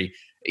country.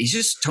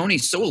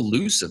 Tony's so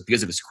elusive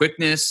because of his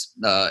quickness,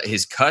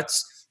 his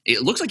cuts.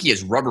 It looks like he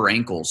has rubber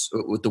ankles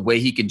with the way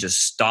he can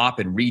just stop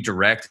and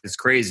redirect. It's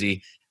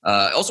crazy.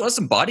 Also has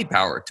some body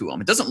power to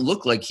him. It doesn't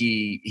look like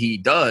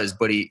he does,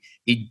 but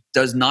he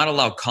does not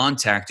allow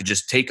contact to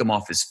just take him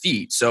off his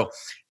feet. So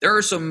there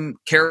are some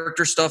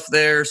character stuff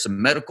there,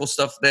 some medical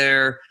stuff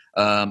there.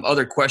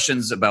 Other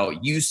questions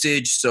about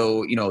usage.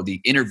 So,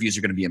 the interviews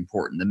are going to be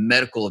important. The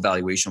medical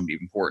evaluation will be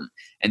important.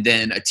 And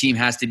then a team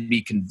has to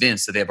be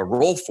convinced that they have a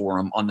role for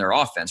him on their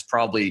offense,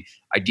 probably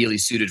ideally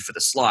suited for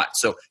the slot.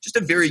 So just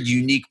a very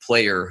unique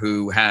player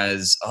who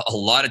has a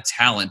lot of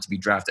talent to be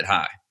drafted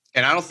high.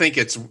 And I don't think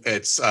it's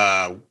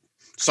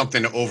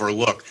something to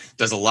overlook.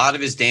 Does a lot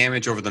of his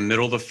damage over the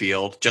middle of the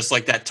field, just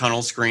like that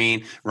tunnel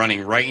screen,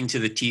 running right into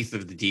the teeth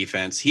of the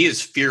defense. He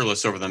is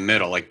fearless over the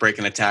middle, like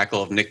breaking a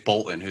tackle of Nick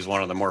Bolton, who's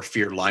one of the more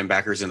feared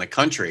linebackers in the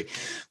country.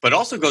 But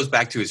also goes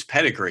back to his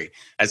pedigree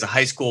as a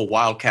high school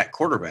Wildcat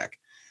quarterback.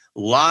 A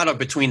lot of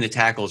between the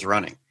tackles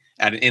running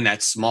in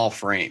that small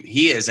frame.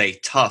 He is a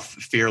tough,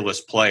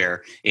 fearless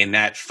player in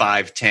that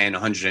 5'10",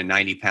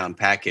 190-pound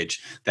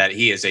package, that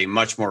he is a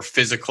much more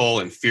physical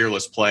and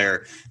fearless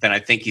player than I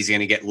think he's going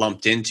to get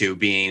lumped into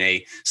being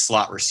a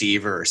slot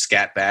receiver or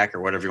scat back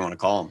or whatever you want to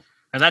call him.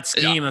 And that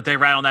scheme that they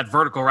ran on that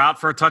vertical route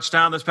for a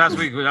touchdown this past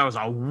week, that was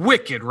a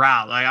wicked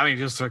route.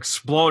 Just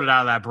exploded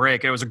out of that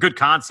break. It was a good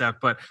concept,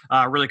 but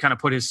really kind of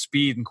put his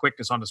speed and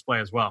quickness on display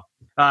as well.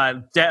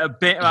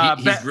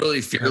 He's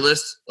really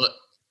fearless.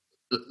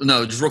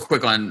 No, just real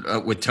quick on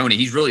with Tony.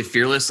 He's really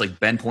fearless, like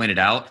Ben pointed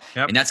out.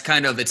 Yep. And that's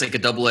it's like a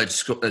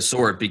double-edged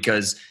sword,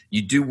 because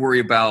you do worry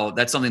about –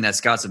 that's something that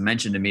scouts have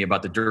mentioned to me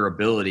about the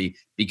durability,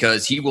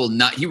 because he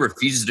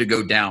refuses to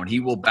go down. He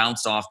will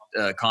bounce off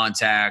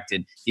contact,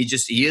 and he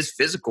is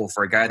physical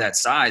for a guy that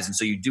size, and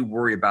so you do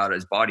worry about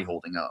his body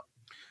holding up.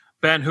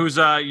 Ben, who's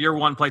your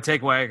one-play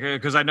takeaway?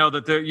 Because I know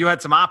that you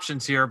had some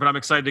options here, but I'm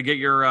excited to get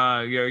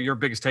your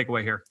biggest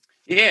takeaway here.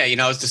 Yeah,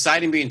 I was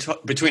deciding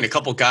between a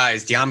couple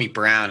guys. De'Ami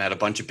Brown had a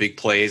bunch of big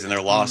plays in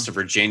their loss to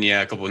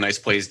Virginia, a couple of nice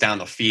plays down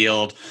the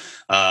field.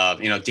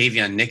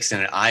 Davion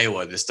Nixon at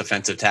Iowa, this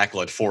defensive tackle,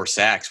 had 4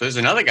 sacks. But there's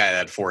another guy that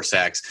had 4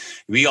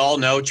 sacks. We all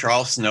know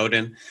Charles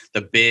Snowden,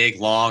 the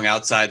big, long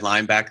outside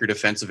linebacker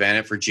defensive end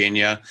at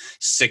Virginia,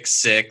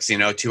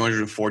 6'6",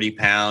 240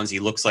 pounds. He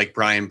looks like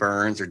Brian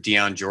Burns or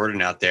Deion Jordan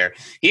out there.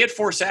 He had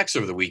 4 sacks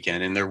over the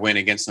weekend in their win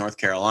against North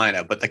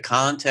Carolina. But the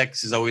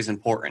context is always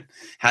important.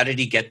 How did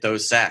he get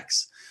those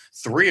sacks?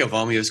 3 of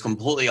them, he was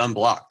completely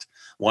unblocked.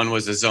 One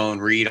was a zone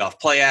read off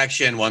play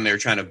action. One they were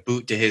trying to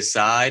boot to his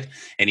side,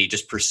 and he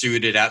just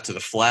pursued it out to the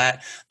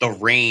flat. The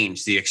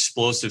range, the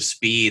explosive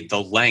speed,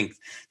 the length,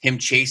 him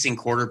chasing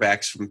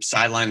quarterbacks from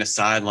sideline to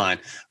sideline.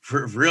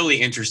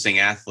 Really interesting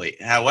athlete.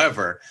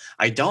 However,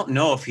 I don't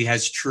know if he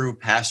has true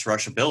pass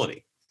rush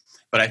ability.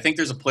 But I think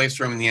there's a place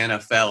for him in the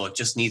NFL. It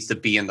just needs to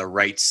be in the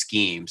right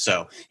scheme.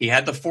 So he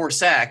had the 4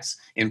 sacks,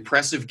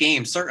 impressive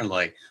game,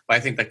 certainly. But I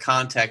think the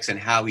context and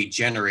how he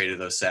generated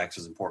those sacks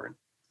was important.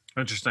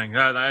 Interesting.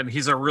 And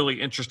he's a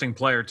really interesting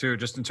player, too,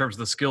 just in terms of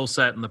the skill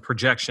set and the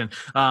projection.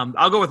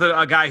 I'll go with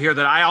a guy here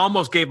that I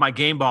almost gave my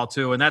game ball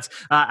to, and that's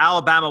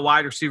Alabama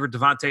wide receiver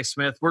Devontae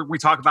Smith. We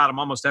talk about him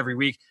almost every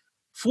week.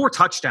 4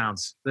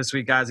 touchdowns this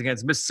week, guys,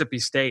 against Mississippi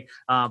State.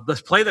 The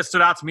play that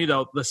stood out to me,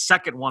 though, the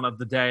second one of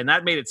the day, and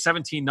that made it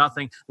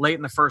 17-0 late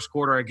in the first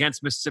quarter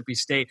against Mississippi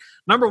State.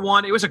 Number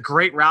one, it was a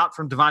great route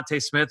from Devontae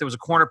Smith. It was a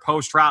corner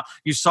post route.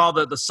 You saw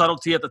the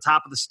subtlety at the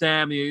top of the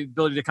stem, the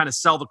ability to kind of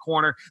sell the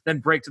corner, then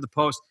break to the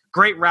post.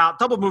 Great route.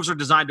 Double moves are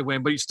designed to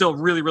win, but it's still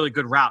really, really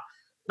good route.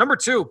 Number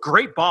 2,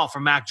 great ball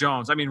from Mac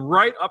Jones.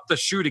 Right up the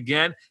chute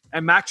again.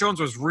 And Mac Jones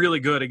was really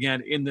good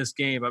again in this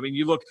game.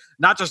 You look,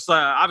 not just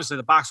obviously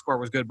the box score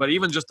was good, but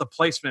even just the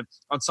placement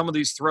on some of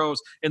these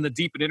throws in the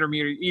deep and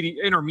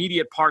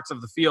intermediate parts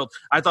of the field.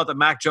 I thought that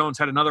Mac Jones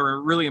had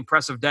another really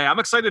impressive day. I'm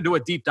excited to do a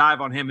deep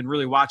dive on him and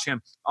really watch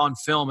him on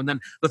film. And then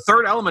the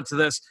third element to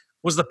this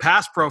was the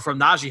pass pro from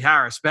Najee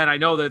Harris. Ben, I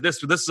know that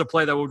this is a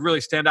play that would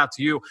really stand out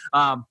to you.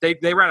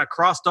 They ran a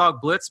cross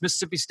dog blitz,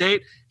 Mississippi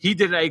State. He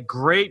did a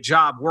great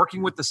job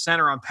working with the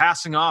center on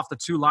passing off the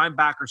 2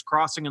 linebackers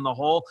crossing in the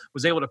hole,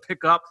 was able to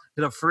pick up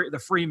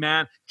the free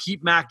man,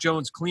 keep Mac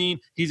Jones clean.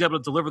 He's able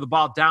to deliver the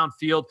ball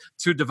downfield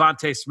to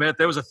Devontae Smith.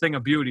 It was a thing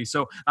of beauty.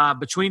 So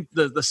between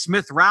the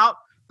Smith route,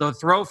 the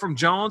throw from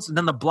Jones, and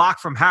then the block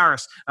from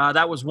Harris,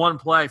 that was one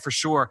play for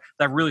sure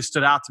that really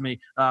stood out to me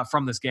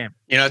from this game.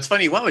 It's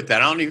funny you went with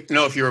that. I don't even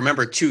know if you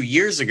remember 2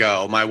 years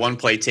ago, my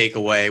one-play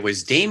takeaway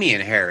was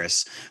Damian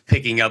Harris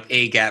picking up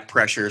A-gap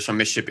pressures from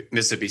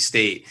Mississippi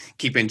State,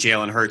 keeping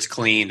Jalen Hurts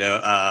clean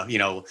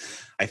to,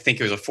 I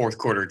think it was a 4th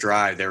quarter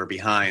drive they were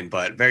behind,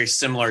 but very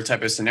similar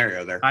type of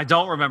scenario there. I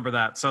don't remember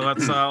that. So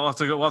that's we'll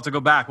have to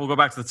go back. We'll go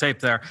back to the tape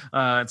there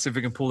and see if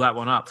we can pull that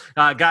one up.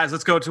 Guys,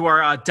 let's go to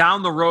our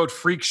down the road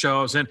freak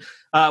shows. And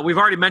we've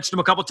already mentioned them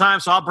a couple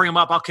times, so I'll bring them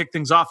up. I'll kick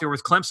things off here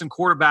with Clemson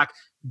quarterback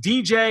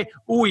DJ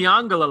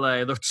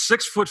Uiagalelei, the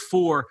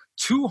 6'4",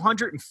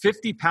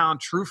 250-pound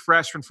true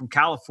freshman from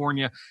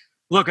California.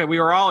 Look, we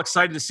were all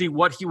excited to see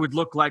what he would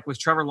look like with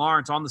Trevor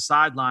Lawrence on the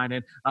sideline.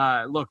 And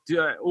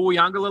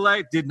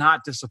Uiagalelei did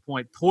not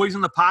disappoint. Poised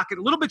in the pocket,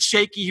 a little bit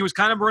shaky. He was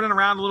kind of running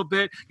around a little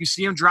bit. You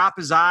see him drop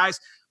his eyes.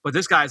 but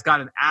this guy's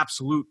got an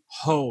absolute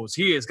hose.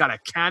 He has got a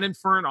cannon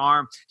for an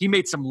arm. He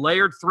made some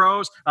layered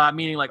throws,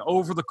 meaning like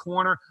over the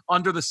corner,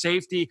 under the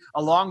safety,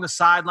 along the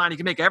sideline. He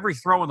can make every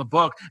throw in the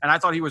book, and I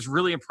thought he was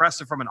really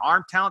impressive from an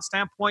arm talent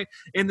standpoint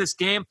in this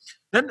game.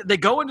 Then they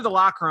go into the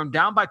locker room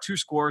down by 2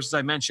 scores, as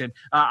I mentioned.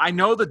 I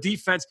know the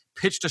defense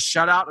pitched a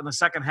shutout in the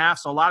second half,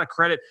 so a lot of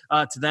credit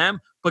to them.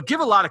 But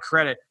give a lot of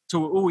credit to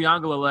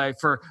Uiagalelei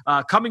for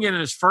coming in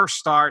his first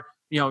start.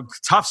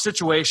 Tough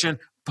situation.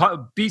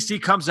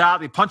 BC comes out,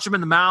 they punch him in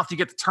the mouth, you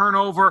get the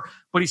turnover,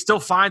 but he still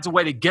finds a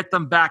way to get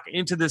them back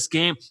into this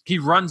game. He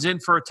runs in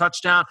for a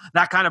touchdown.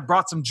 That kind of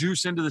brought some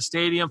juice into the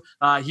stadium.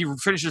 He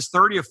finishes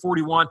 30 of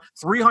 41,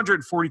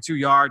 342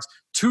 yards,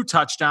 2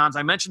 touchdowns.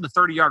 I mentioned the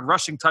 30-yard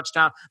rushing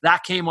touchdown.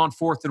 That came on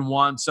 4th and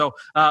 1. So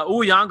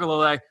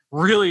Uiagalelei,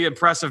 really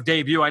impressive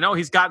debut. I know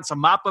he's gotten some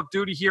mop-up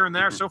duty here and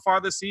there so far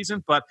this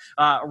season, but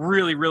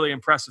really, really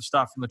impressive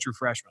stuff from the true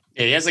freshman.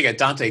 Yeah, he has like a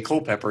Dante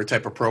Culpepper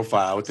type of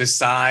profile with his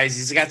size.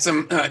 He's got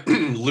some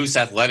loose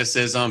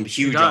athleticism,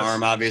 huge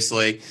arm,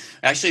 obviously.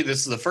 Actually, this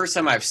is the first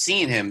time I've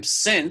seen him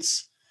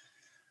since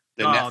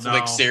the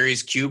Netflix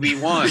series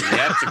QB1.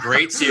 Yeah, it's a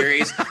great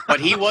series, but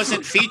he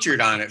wasn't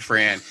featured on it,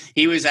 Fran.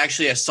 He was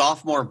actually a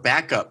sophomore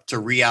backup to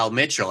Real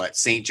Mitchell at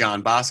St.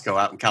 John Bosco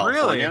out in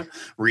California. Really?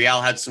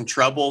 Real had some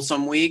trouble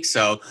some weeks,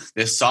 so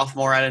this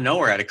sophomore out of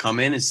nowhere had to come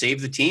in and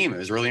save the team. It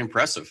was really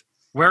impressive.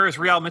 Where is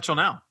Real Mitchell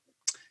now?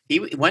 He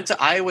went to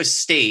Iowa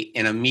State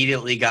and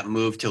immediately got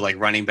moved to like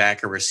running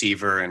back or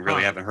receiver, and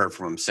really haven't heard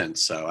from him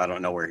since. So I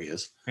don't know where he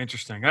is.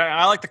 Interesting.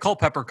 I like the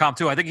Culpepper comp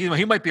too. I think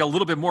he might be a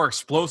little bit more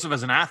explosive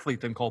as an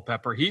athlete than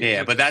Culpepper.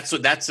 But that's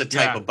the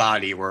type of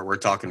body we're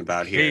talking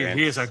about here.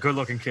 He is a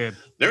good-looking kid.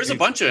 There was a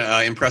bunch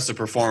of impressive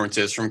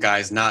performances from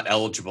guys not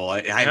eligible.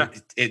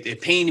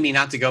 It pained me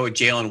not to go with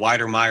Jalen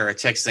Weidermeyer at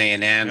Texas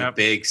A&M, a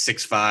big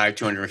 6'5",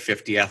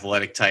 250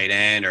 athletic tight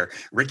end, or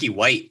Ricky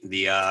White,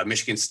 the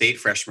Michigan State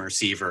freshman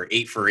receiver,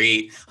 8 for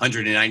 8,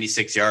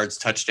 196 yards,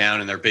 touchdown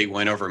in their big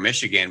win over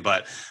Michigan.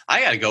 But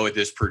I got to go with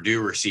this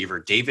Purdue receiver,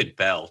 David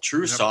Bell,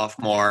 true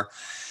sophomore,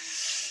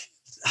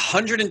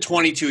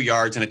 122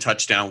 yards and a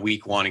touchdown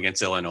week 1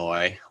 against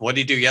Illinois. What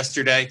did he do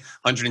yesterday?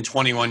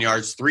 121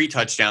 yards, 3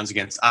 touchdowns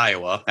against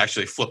Iowa.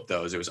 Actually flipped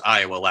those. It was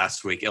Iowa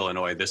last week,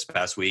 Illinois this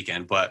past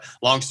weekend. But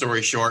long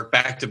story short,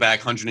 back-to-back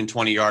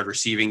 120-yard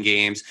receiving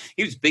games.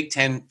 He was Big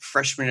Ten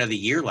Freshman of the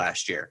Year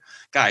last year.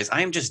 Guys,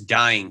 I am just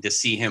dying to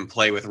see him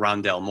play with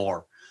Rondell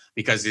Moore,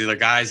 because these are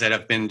guys that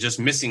have been just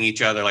missing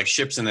each other like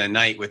ships in the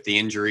night with the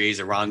injuries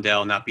of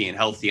Rondell not being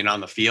healthy and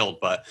on the field.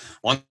 But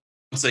once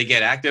they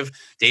get active,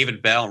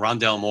 David Bell and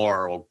Rondell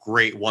Moore are a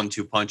great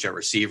 1-2 punch at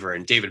receiver.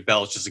 And David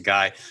Bell is just a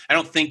guy I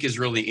don't think is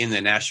really in the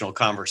national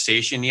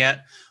conversation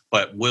yet,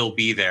 but will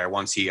be there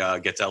once he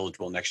gets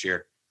eligible next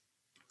year.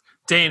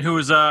 Dane, who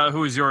is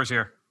yours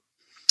here?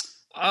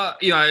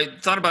 I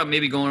thought about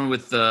maybe going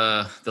with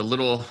the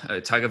little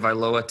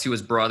Tagovailoa to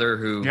his brother,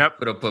 who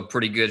put up a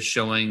pretty good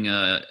showing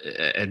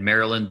at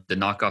Maryland to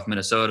knock off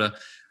Minnesota.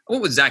 I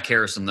went with Zach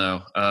Harrison,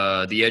 though,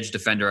 the edge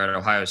defender at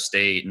Ohio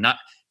State. Not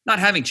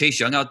having Chase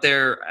Young out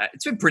there,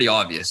 it's been pretty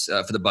obvious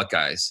for the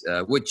Buckeyes,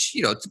 which,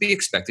 to be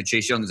expected.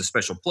 Chase Young is a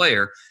special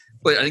player.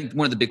 But I think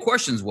one of the big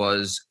questions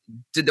was,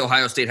 did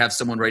Ohio State have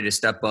someone ready to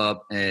step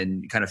up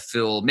and kind of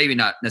fill maybe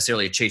not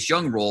necessarily a Chase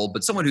Young role,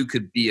 but someone who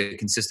could be a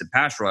consistent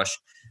pass rush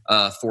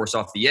force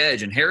off the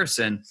edge? And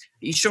Harrison,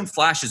 he's shown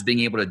flashes being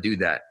able to do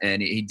that.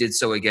 And he did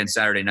so again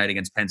Saturday night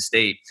against Penn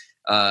State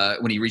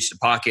when he reached the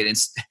pocket. And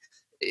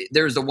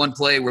there's the one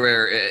play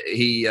where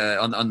he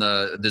on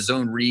the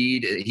zone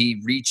read,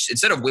 he reached,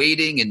 instead of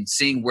waiting and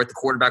seeing what the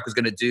quarterback was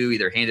going to do,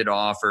 either hand it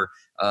off or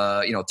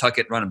tuck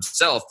it and run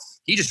himself,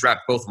 he just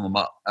wrapped both of them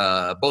up,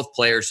 both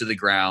players to the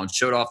ground,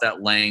 showed off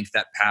that length,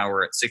 that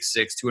power at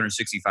 6'6",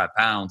 265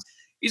 pounds.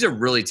 He's a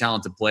really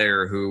talented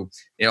player who,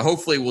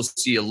 hopefully we'll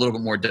see a little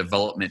bit more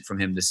development from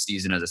him this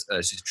season as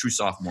a true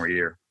sophomore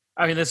year.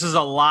 I mean, this is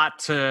a lot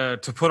to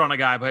put on a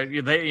guy, but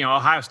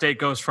Ohio State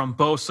goes from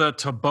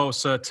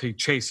Bosa to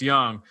Chase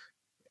Young.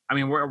 I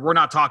mean, we're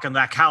not talking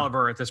that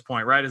caliber at this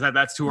point, right?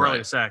 That's too early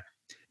to say?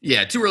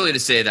 Yeah, too early to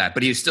say that,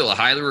 but he's still a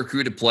highly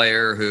recruited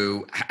player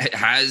who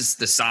has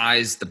the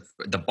size,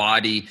 the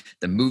body,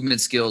 the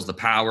movement skills, the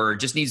power,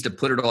 just needs to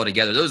put it all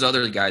together. Those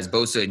other guys,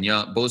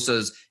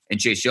 Bosa's and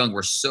Chase Young,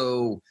 were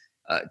so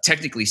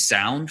technically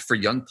sound for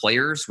young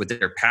players with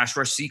their pass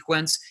rush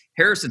sequence.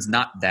 Harrison's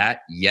not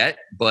that yet,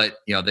 but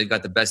they've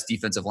got the best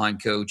defensive line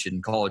coach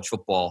in college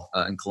football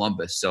in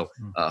Columbus. So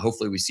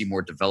hopefully we see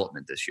more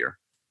development this year.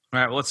 All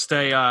right, well, let's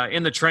stay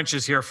in the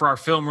trenches here for our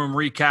film room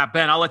recap.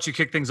 Ben, I'll let you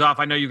kick things off.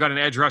 I know you've got an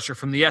edge rusher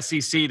from the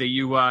SEC that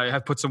you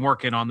have put some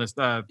work in on this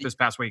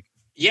past week.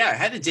 Yeah, I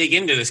had to dig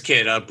into this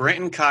kid,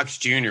 Brenton Cox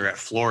Jr. at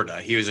Florida.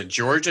 He was a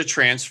Georgia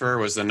transfer,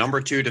 was the number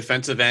 2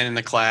 defensive end in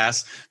the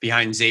class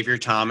behind Xavier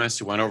Thomas,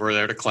 who went over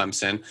there to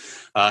Clemson.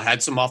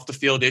 Had some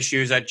off-the-field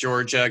issues at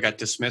Georgia, got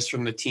dismissed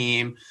from the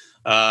team.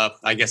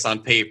 I guess, on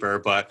paper,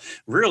 but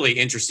really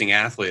interesting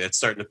athlete that's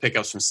starting to pick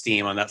up some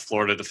steam on that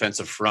Florida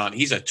defensive front.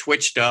 He's a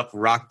twitched up,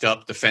 rocked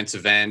up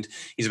defensive end.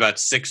 He's about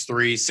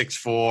 6'3",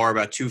 6'4",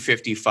 about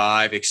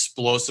 255,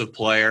 explosive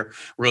player,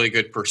 really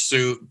good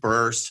pursuit,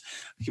 burst.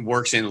 He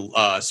works in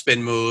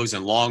spin moves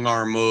and long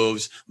arm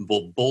moves,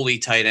 will bully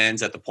tight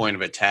ends at the point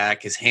of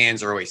attack. His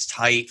hands are always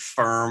tight,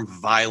 firm,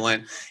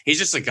 violent. He's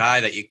just a guy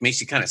that makes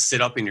you kind of sit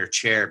up in your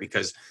chair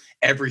because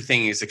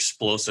everything is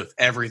explosive.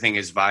 Everything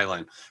is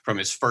violent, from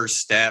his first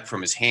step,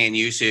 from his hand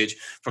usage,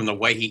 from the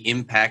way he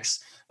impacts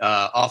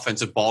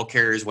offensive ball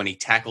carriers. When he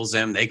tackles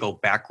them, they go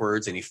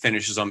backwards and he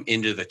finishes them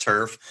into the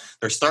turf.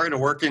 They're starting to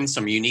work in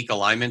some unique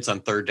alignments on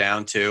third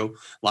down too,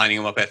 lining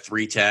them up at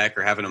 3-tech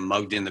or having them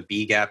mugged in the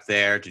B gap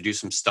there to do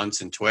some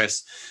stunts and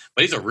twists.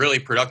 But he's a really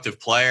productive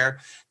player.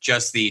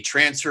 Just the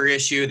transfer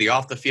issue, the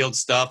off the field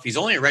stuff. He's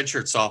only a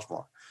redshirt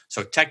sophomore,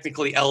 so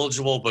technically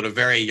eligible, but a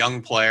very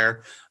young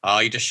player.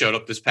 He just showed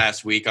up this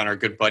past week on our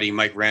good buddy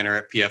Mike Renner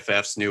at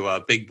PFF's new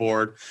big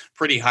board.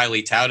 Pretty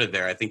highly touted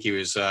there. I think he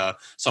was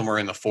somewhere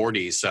in the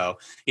 40s. So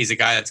he's a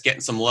guy that's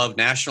getting some love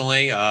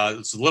nationally.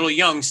 It's a little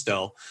young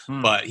still,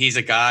 but he's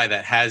a guy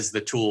that has the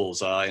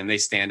tools, and they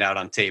stand out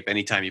on tape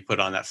anytime you put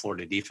on that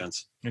Florida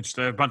defense. It's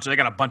they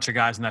got a bunch of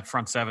guys in that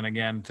front seven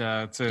again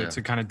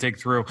to kind of dig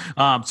through.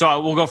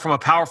 So we'll go from a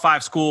Power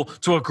 5 school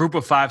to a Group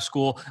of 5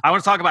 school. I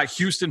want to talk about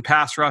Houston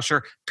pass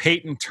rusher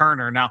Peyton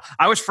Turner. Now,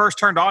 I was first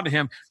turned on to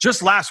him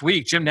just last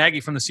week. Jim Nagy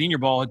from the Senior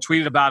Bowl had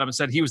tweeted about him and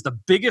said he was the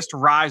biggest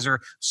riser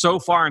so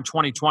far in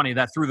 2020,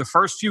 that through the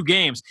first few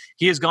games,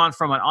 he has gone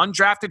from an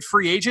undrafted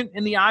free agent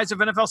in the eyes of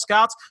NFL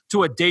scouts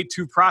to a day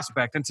 2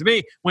 prospect. And to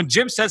me, when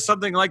Jim says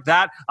something like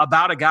that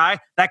about a guy,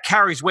 that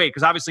carries weight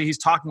because obviously he's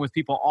talking with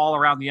people all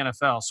around the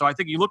NFL. So I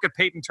think you look at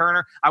Peyton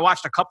Turner. I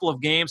watched a couple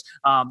of games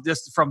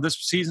from this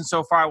season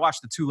so far. I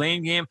watched the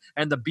Tulane game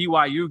and the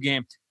BYU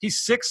game. He's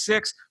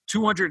 6'6",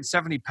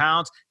 270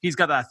 pounds. He's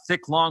got a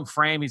thick, long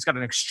frame. He's got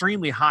an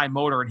extremely high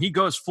motor, and he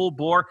goes full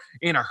bore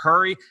in a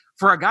hurry.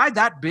 For a guy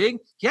that big,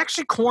 he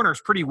actually corners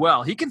pretty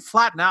well. He can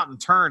flatten out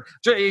and turn.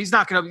 He's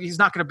not going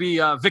to be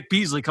Vic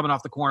Beasley coming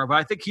off the corner, but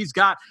I think he's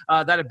got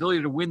that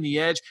ability to win the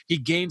edge. He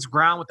gains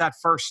ground with that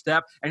first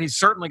step, and he's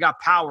certainly got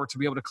power to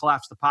be able to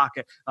collapse the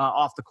pocket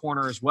off the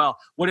corner as well.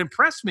 What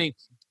impressed me,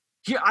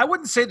 I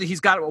wouldn't say that he's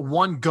got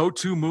one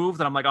go-to move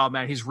that I'm like, oh,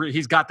 man,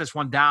 he's got this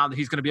one down, that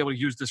he's going to be able to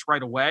use this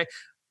right away.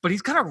 But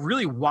he's got a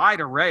really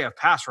wide array of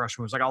pass rush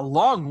moves, like a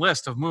long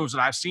list of moves that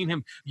I've seen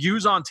him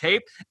use on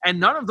tape, and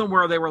none of them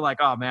where they were like,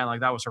 oh, man, like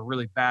that was a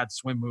really bad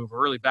swim move or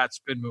a really bad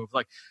spin move.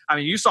 Like, I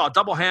mean, you saw a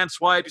double hand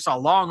swipe, you saw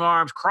long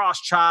arms,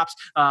 cross chops,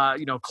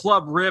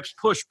 club rips,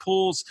 push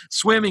pulls,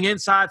 swimming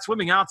inside,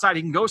 swimming outside.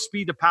 He can go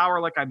speed to power,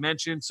 like I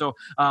mentioned. So,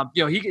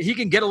 he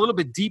can get a little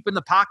bit deep in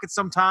the pocket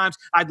sometimes.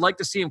 I'd like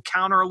to see him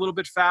counter a little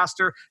bit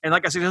faster. And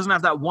like I said, he doesn't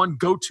have that one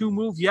go-to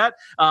move yet.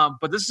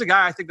 But this is a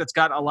guy I think that's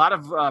got a lot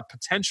of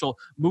potential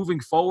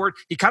moving forward.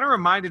 He kind of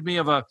reminded me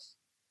of a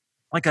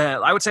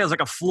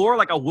floor,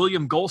 like a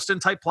William Golston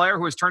type player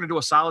who has turned into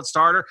a solid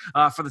starter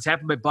for the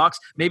Tampa Bay Bucks,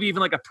 maybe even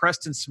like a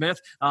Preston Smith.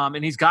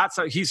 And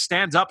he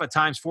stands up at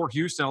times for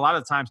Houston, a lot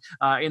of the times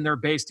in their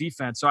base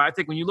defense. So I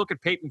think when you look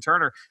at Peyton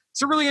Turner,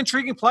 it's a really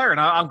intriguing player. And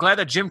I'm glad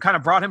that Jim kind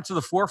of brought him to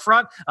the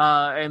forefront.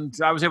 And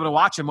I was able to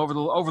watch him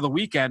over the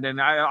weekend.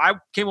 And I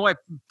came away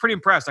pretty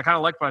impressed. I kind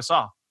of liked what I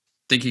saw.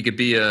 Think he could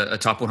be a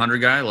top 100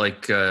 guy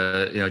like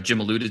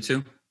Jim alluded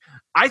to?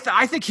 I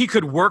think he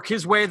could work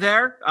his way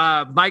there.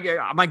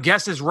 My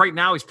guess is right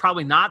now he's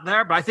probably not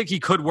there, but I think he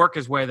could work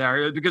his way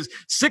there because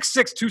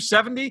 6'6",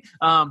 270.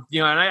 And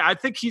I don't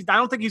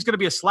think he's going to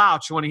be a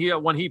slouch when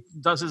he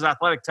does his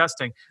athletic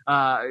testing.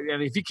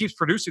 And if he keeps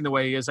producing the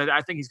way he is,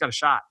 I think he's got a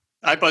shot.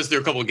 I buzzed through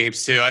a couple of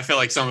games too. I feel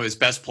like some of his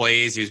best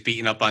plays, he was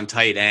beating up on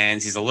tight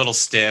ends. He's a little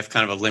stiff,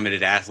 kind of a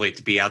limited athlete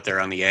to be out there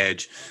on the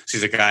edge. So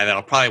he's a guy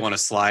that'll probably want to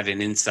slide in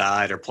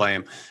inside or play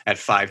him at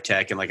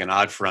 5-tech in like an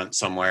odd front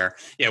somewhere.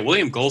 Yeah,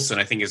 William Golston,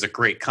 I think, is a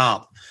great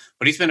comp,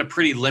 but he's been a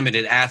pretty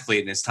limited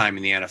athlete in his time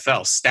in the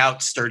NFL.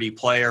 Stout, sturdy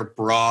player,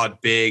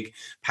 broad, big,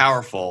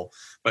 powerful,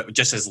 but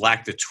just has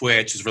lacked the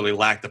twitch, has really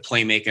lacked the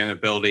playmaking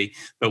ability.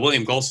 But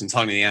William Golston's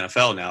hung in the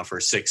NFL now for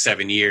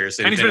 6-7 years.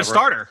 And he's been a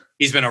starter.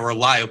 He's been a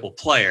reliable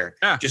player,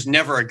 just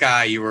never a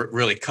guy you were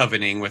really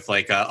coveting with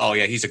like,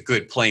 he's a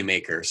good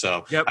playmaker.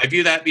 So I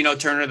view that,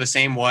 Turner the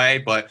same way,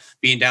 but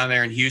being down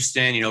there in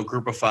Houston,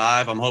 Group of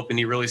 5, I'm hoping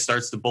he really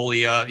starts to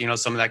bully,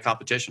 some of that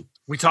competition.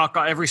 We talk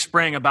every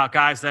spring about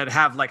guys that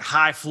have like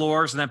high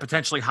floors and then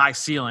potentially high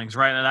ceilings,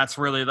 right? And that's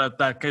really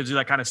that gives you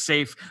that kind of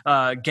safe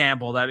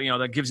gamble that,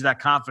 that gives you that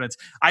confidence.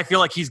 I feel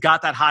like he's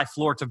got that high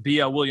floor to be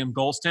a William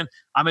Golston.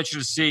 I'm interested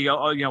to see,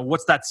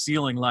 what's that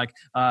ceiling like,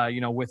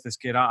 with this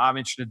kid. I'm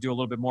interested to do a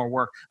little bit more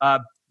work.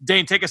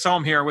 Dane, take us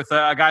home here with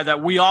a guy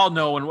that we all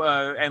know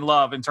and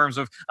love in terms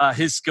of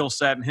his skill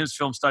set and his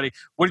film study.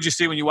 What did you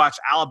see when you watched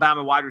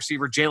Alabama wide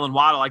receiver Jalen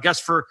Waddle, I guess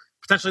for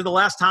potentially the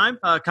last time,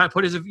 kind of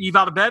put his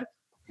eval to bed?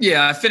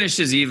 Yeah, I finished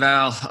his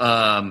eval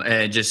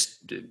and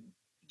just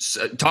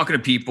talking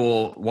to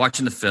people,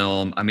 watching the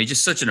film. I mean,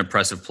 just such an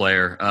impressive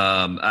player.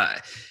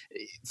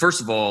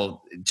 first of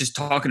all, just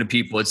talking to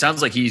people, it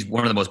sounds like he's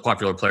one of the most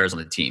popular players on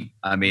the team.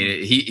 I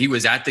mean, he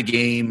was at the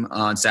game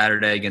on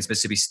Saturday against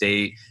Mississippi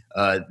State.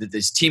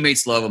 His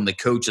teammates love him. The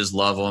coaches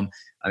love him.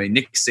 I mean,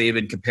 Nick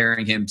Saban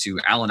comparing him to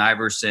Allen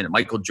Iverson and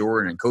Michael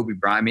Jordan and Kobe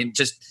Bryant. I mean,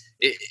 just,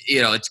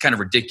 it's kind of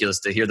ridiculous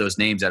to hear those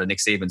names out of Nick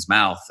Saban's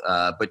mouth,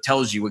 but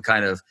tells you what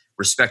kind of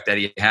respect that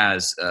he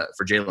has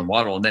for Jaylen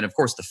Waddle. And then, of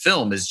course, the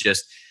film is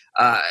just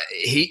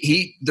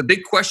the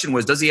big question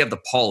was, does he have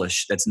the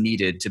polish that's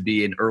needed to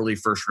be an early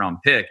first-round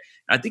pick?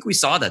 And I think we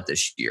saw that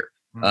this year.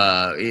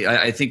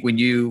 I think when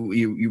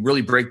you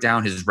really break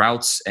down his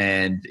routes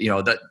and,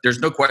 that there's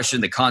no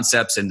question the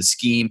concepts and the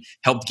scheme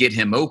helped get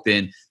him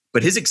open,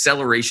 but his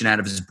acceleration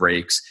out of his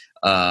breaks,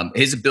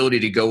 his ability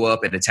to go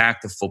up and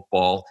attack the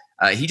football,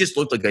 he just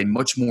looked like a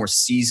much more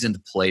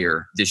seasoned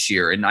player this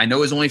year. And I know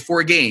it was only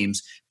 4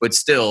 games, but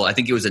still, I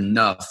think it was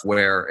enough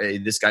where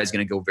this guy's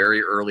going to go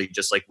very early,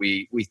 just like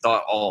we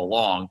thought all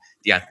along.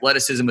 The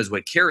athleticism is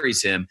what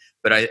carries him,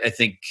 but I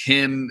think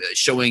him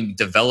showing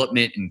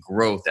development and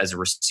growth as a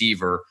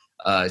receiver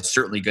is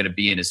certainly going to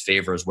be in his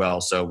favor as well.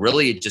 So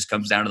really, it just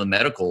comes down to the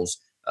medicals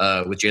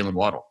with Jaylen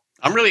Waddle.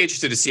 I'm really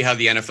interested to see how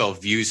the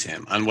NFL views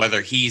him, on whether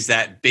he's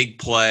that big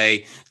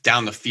play,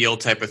 down the field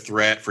type of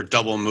threat for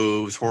double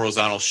moves,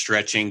 horizontal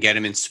stretching, get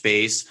him in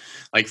space.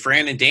 Like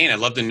Fran and Dane, I'd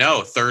love to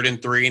know, 3rd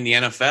and 3 in the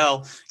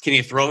NFL, can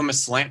you throw him a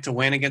slant to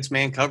win against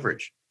man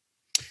coverage?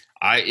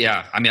 I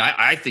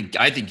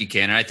think you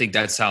can. And I think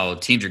that's how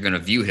teams are going to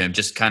view him,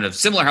 just kind of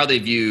similar how they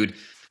viewed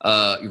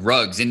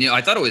Ruggs. And, I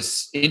thought it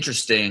was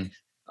interesting.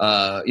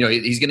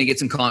 He's going to get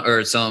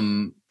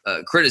some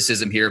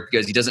criticism here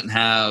because he doesn't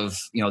have,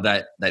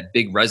 that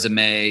big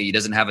resume. He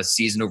doesn't have a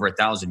season over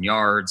 1,000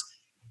 yards.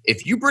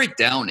 If you break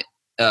down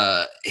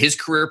his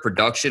career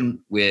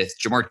production with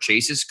Jamar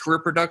Chase's career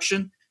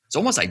production, it's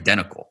almost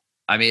identical.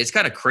 I mean, it's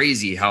kind of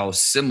crazy how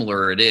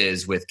similar it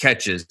is with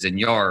catches and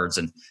yards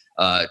and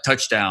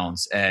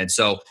touchdowns. And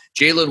so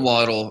Jaylen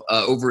Waddle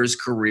over his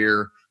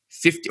career,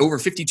 over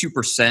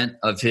 52%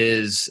 of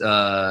his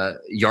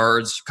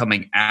yards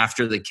coming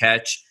after the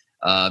catch.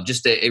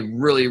 Just a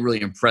really,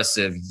 really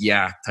impressive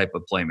yak type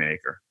of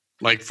playmaker.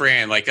 Like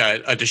Fran, like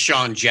a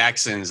Deshaun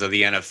Jackson's of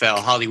the NFL,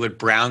 Hollywood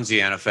Browns the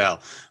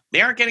NFL. They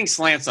aren't getting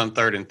slants on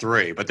 3rd and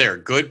 3, but they're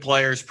good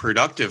players,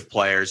 productive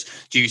players.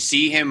 Do you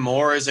see him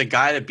more as a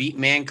guy to beat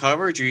man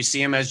coverage, or you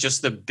see him as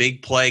just the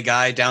big play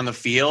guy down the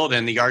field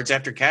and the yards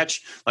after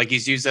catch like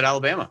he's used at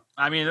Alabama?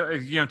 I mean,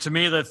 to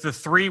me, the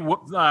 3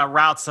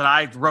 routes that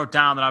I wrote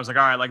down that I was like,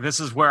 all right, like this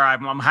is where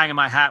I'm hanging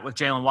my hat with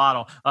Jaylen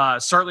Waddle.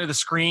 Certainly the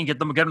screen,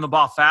 get him the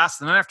ball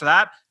fast. And then after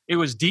that, it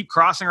was deep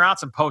crossing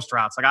routes and post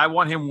routes. Like I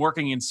want him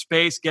working in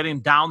space, getting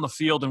down the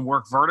field and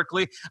work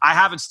vertically. I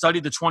haven't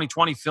studied the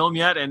 2020 film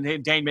yet. And hey,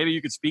 Dane, maybe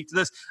you could speak to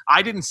this.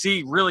 I didn't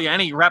see really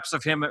any reps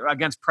of him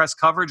against press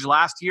coverage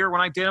last year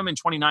when I did him in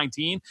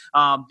 2019.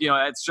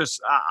 It's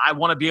just, I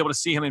want to be able to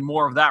see him in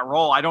more of that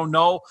role. I don't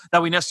know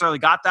that we necessarily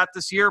got that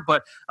this year,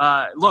 but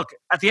look,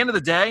 at the end of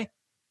the day,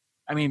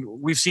 I mean,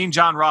 we've seen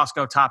John Ross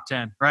go top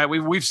 10, right?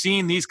 We've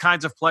seen these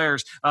kinds of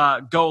players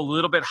go a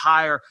little bit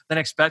higher than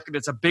expected.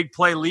 It's a big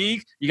play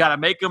league. You got to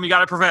make them. You got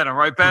to prevent them,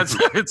 right, Ben?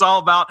 It's all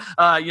about,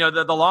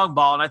 the long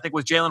ball. And I think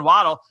with Jaylen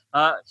Waddle,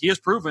 he has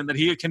proven that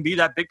he can be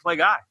that big play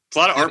guy. It's a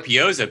lot of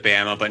RPOs at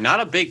Bama, but not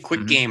a big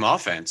quick game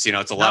offense.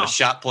 It's a lot of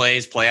shot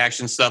plays, play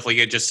action stuff, like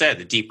you just said,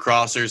 the deep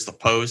crossers, the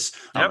posts.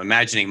 Yep. I'm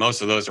imagining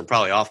most of those are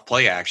probably off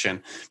play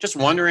action. Just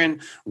wondering,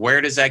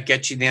 where does that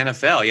get you in the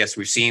NFL? Yes,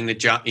 we've seen the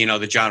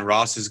John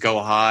Rosses go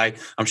high.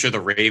 I'm sure the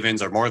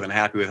Ravens are more than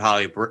happy with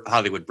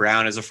Hollywood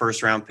Brown as a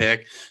first-round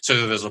pick.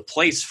 So there's a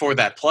place for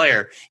that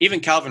player. Even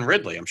Calvin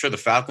Ridley, I'm sure the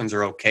Falcons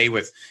are okay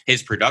with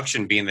his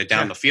production being the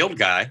down-the-field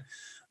guy.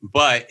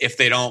 But if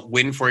they don't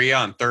win for you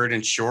on 3rd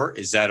and short,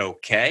 is that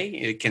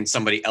okay? Can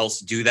somebody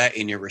else do that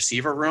in your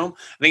receiver room?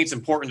 I think it's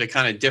important to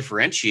kind of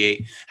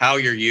differentiate how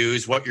you're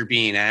used, what you're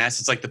being asked.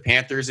 It's like the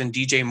Panthers and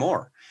DJ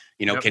Moore.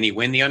 Can he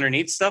win the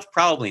underneath stuff?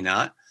 Probably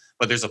not.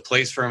 But there's a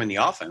place for him in the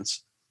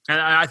offense.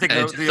 And I think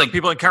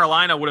people in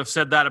Carolina would have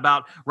said that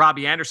about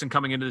Robbie Anderson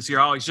coming into this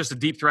year. Oh, he's just a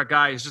deep threat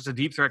guy. He's just a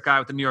deep threat guy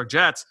with the New York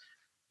Jets.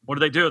 What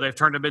do? They've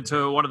turned him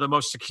into one of the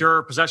most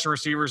secure possession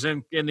receivers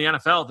in the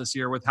NFL this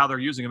year with how they're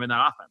using him in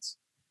that offense.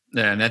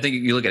 Yeah, and I think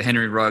you look at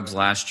Henry Ruggs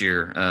last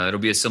year, it'll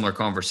be a similar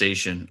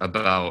conversation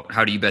about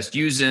how do you best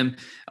use him.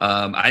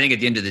 I think at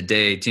the end of the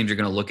day, teams are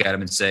going to look at him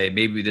and say,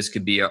 maybe this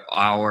could be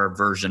our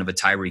version of a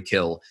Tyreek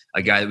Hill,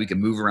 a guy that we can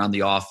move around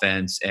the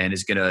offense and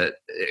is going to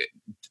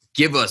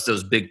give us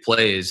those big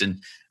plays.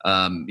 And,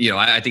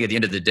 I think at the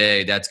end of the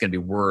day, that's going to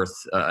be worth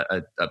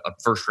a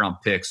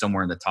first-round pick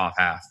somewhere in the top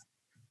half.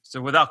 So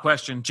without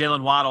question,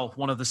 Jaylen Waddle,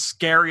 one of the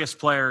scariest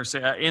players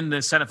in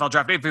this NFL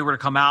draft, if he were to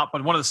come out,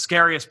 but one of the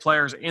scariest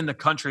players in the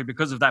country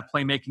because of that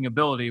playmaking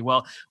ability.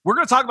 Well, we're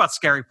going to talk about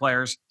scary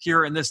players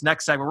here in this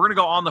next segment. We're going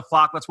to go on the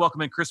clock. Let's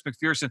welcome in Chris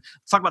McPherson.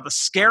 Let's talk about the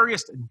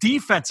scariest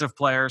defensive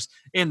players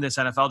in this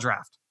NFL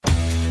draft.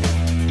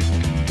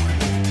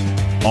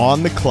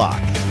 On the clock.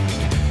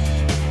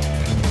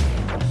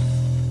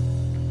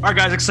 All right,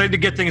 guys, excited to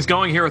get things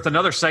going here with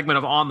another segment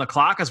of On the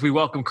Clock as we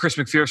welcome Chris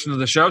McPherson to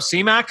the show.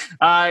 C-Mac,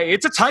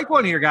 it's a tight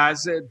one here,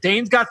 guys.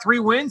 Dane's got 3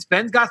 wins.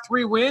 Ben's got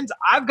 3 wins.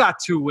 I've got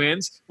 2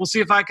 wins. We'll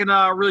see if I can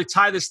really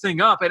tie this thing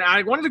up. And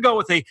I wanted to go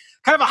with a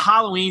kind of a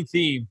Halloween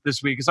theme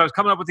this week because I was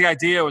coming up with the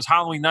idea. It was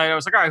Halloween night. I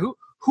was like, all right,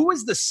 who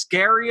is the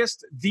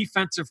scariest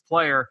defensive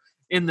player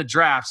in the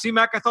draft?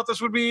 C-Mac, I thought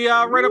this would be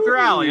right up your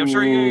alley. I'm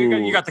sure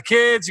you got the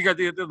kids, you got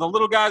the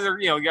little guys,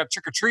 you got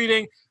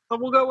trick-or-treating. But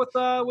we'll go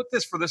with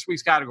this for this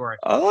week's category.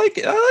 I like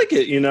it.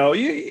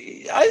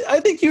 I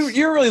think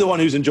you're really the one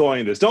who's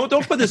enjoying this. Don't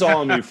put this all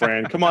on me,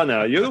 Fran. Come on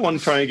now. You're the one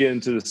trying to get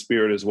into the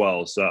spirit as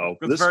well. So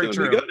That's this is going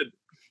to be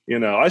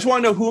good. I just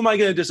want to know, who am I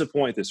going to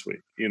disappoint this week?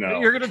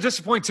 You're going to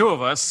disappoint 2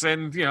 of us,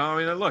 and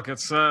look,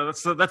 it's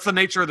that's the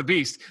nature of the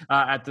beast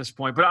at this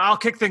point. But I'll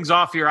kick things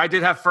off here. I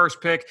did have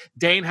first pick.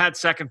 Dane had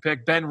second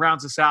pick. Ben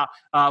rounds us out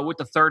with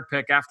the third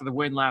pick after the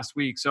win last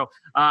week. So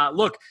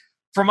look.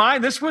 For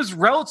mine, this was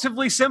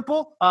relatively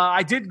simple.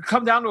 I did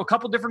come down to a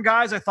couple different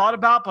guys I thought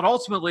about, but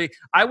ultimately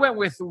I went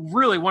with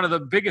really one of the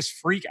biggest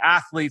freak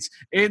athletes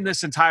in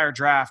this entire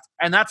draft,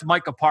 and that's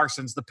Micah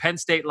Parsons, the Penn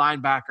State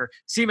linebacker.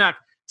 C-Mac,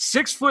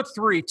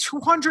 6'3",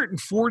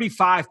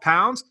 245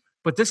 pounds,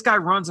 but this guy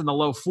runs in the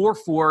low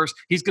 4.4s.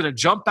 He's going to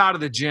jump out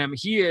of the gym.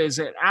 He is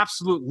an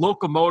absolute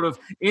locomotive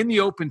in the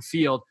open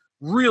field.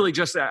 Really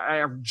just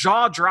a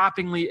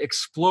jaw-droppingly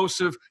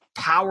explosive,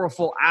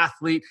 powerful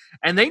athlete,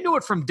 and they knew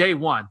it from day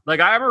one. Like,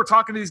 I remember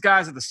talking to these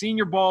guys at the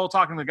Senior Bowl,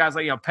 talking to guys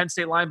like Penn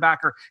State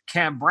linebacker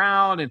Cam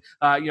Brown and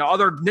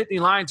other Nittany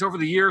Lions over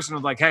the years, and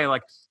I'm like, hey,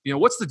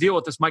 what's the deal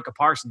with this Micah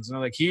Parsons? And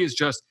they're like, he is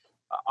just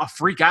a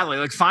freak athlete.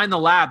 Like, find the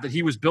lab that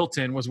he was built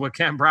in, was what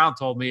Cam Brown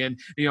told me. And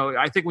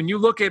I think when you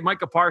look at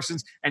Micah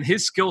Parsons and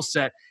his skill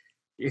set,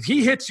 if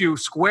he hits you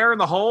square in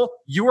the hole,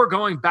 you are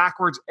going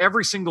backwards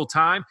every single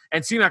time.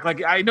 And C-Mac,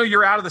 I know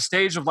you're out of the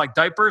stage of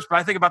diapers, but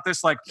I think about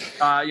this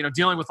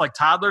dealing with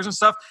toddlers and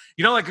stuff.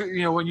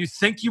 When you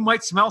think you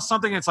might smell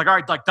something, it's all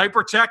right,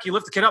 diaper check, you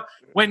lift the kid up.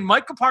 When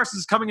Micah Parsons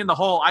is coming in the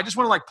hole, I just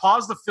want to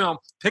pause the film,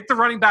 pick the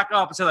running back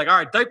up and say all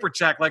right, diaper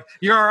check.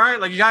 You're all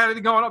right. You got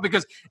anything going on?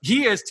 Because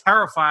he is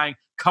terrifying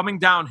coming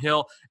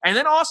downhill. And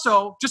then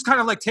also just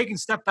kind of taking a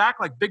step back,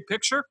 big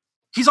picture.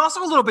 He's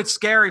also a little bit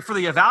scary for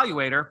the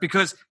evaluator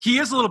because he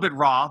is a little bit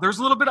raw. There's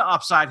a little bit of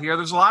upside here.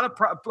 There's a lot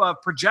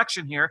of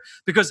projection here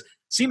because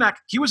C-Mac,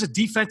 he was a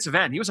defensive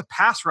end. He was a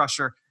pass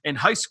rusher in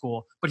high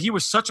school, but he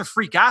was such a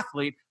freak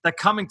athlete that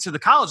coming to the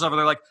college level,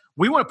 they're like,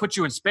 we want to put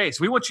you in space.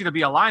 We want you to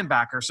be a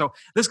linebacker. So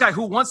this guy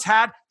who once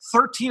had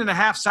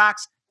 13.5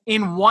 sacks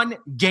in one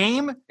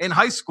game in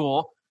high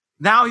school,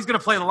 now he's going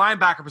to play the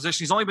linebacker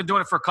position. He's only been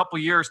doing it for a couple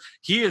of years.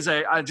 He is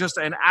just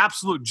an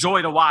absolute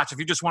joy to watch if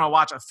you just want to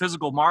watch a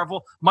physical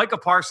marvel. Micah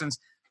Parsons,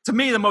 to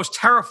me, the most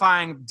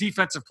terrifying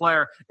defensive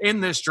player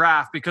in this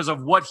draft because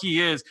of what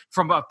he is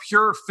from a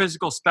pure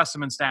physical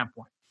specimen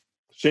standpoint.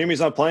 Shame he's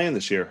not playing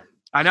this year.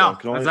 I know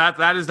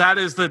that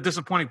is the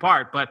disappointing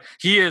part, but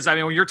he is. I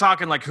mean, when you're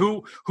talking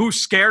who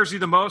scares you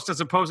the most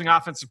as opposing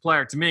offensive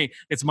player, to me,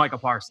 it's Micah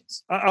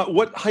Parsons.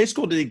 What high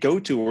school did he go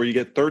to where you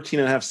get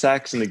 13.5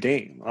 sacks in a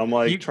game? I'm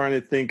trying to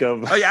think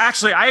of. I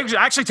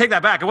actually take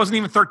that back. It wasn't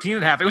even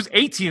 13.5. It was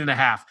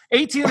 18.5.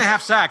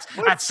 18.5 sacks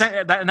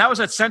and that was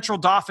at Central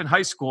Dauphin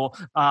High School.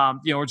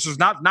 Which was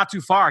not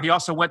too far. He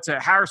also went to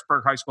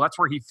Harrisburg High School. That's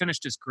where he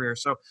finished his career.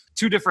 So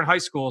 2 different high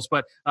schools,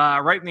 but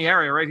right in the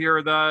area, right here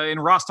in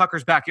Ross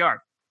Tucker's backyard.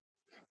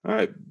 All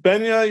right,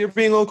 Ben, you're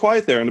being a little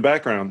quiet there in the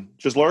background.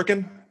 Just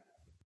lurking?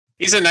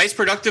 He's a nice,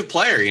 productive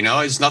player.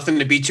 There's nothing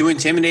to be too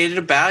intimidated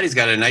about. He's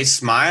got a nice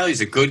smile.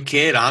 He's a good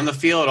kid on the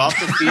field, off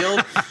the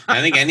field.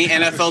 I think any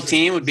NFL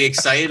team would be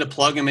excited to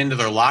plug him into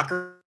their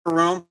locker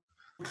room,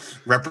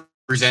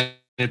 represented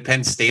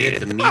Penn State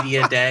at the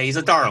media day. He's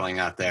a darling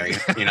out there.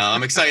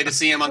 I'm excited to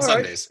see him on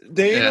Sundays.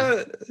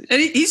 Dana,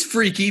 and he's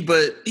freaky,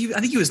 but I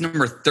think he was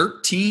number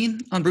 13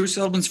 on Bruce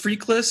Feldman's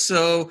freak list.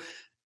 So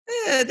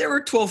there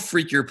were 12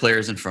 freakier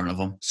players in front of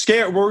him.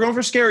 We're going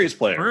for scariest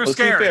player. Let's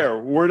be fair.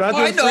 We're not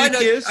doing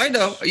freakiest. I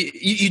know.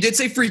 You did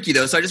say freaky,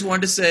 though, so I just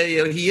wanted to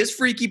say he is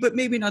freaky, but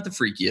maybe not the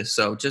freakiest.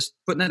 So just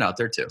putting that out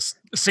there, too.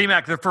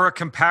 C-Mac, for a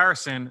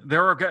comparison,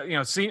 there were,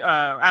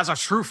 as a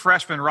true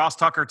freshman, Ross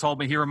Tucker told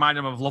me he reminded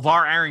him of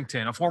LeVar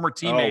Arrington, a former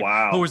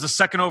teammate who was the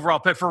 2nd overall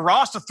pick. For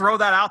Ross to throw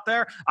that out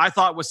there, I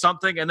thought was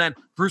something. And then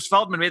Bruce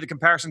Feldman made the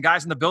comparison.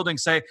 Guys in the building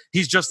say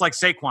he's just like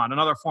Saquon,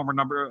 another former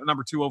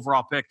number 2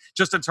 overall pick,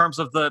 just in terms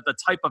of the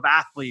type of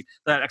athlete,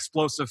 that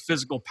explosive,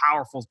 physical,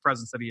 powerful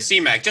presence that he is.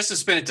 C-Mac, just to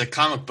spin it to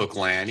comic book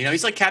land,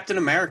 he's like Captain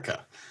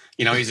America.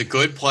 He's a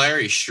good player.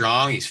 He's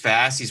strong. He's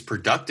fast. He's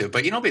productive.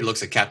 But nobody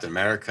looks at Captain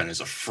America and is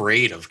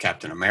afraid of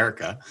Captain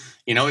America.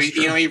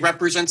 He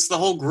represents the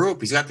whole group.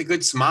 He's got the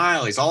good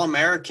smile. He's all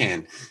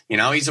American.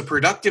 He's a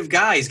productive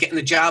guy. He's getting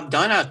the job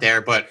done out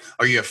there. But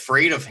are you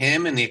afraid of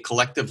him in the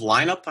collective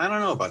lineup? I don't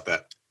know about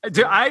that.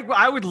 Dude,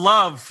 I would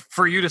love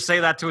for you to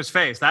say that to his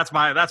face. That's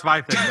my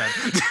thing, then.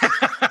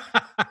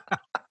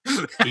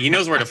 He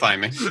knows where to find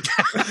me.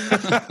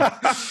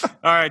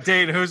 All right,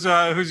 Dane, who's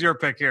your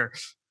pick here?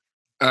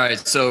 All right.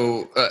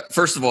 So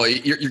first of all,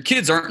 your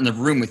kids aren't in the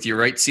room with you,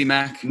 right,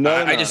 C-Mac? No,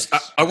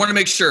 I want to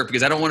make sure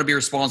because I don't want to be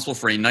responsible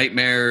for any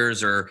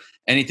nightmares or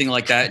anything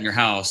like that in your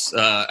house.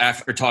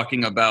 After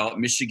talking about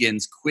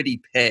Michigan's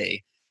Kwity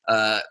Paye.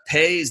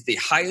 Paye is the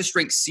highest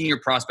ranked senior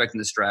prospect in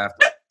this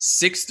draft.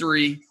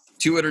 6'3",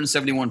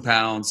 271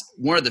 pounds,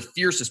 one of the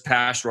fiercest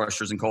pass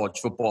rushers in college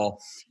football.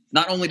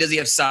 Not only does he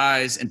have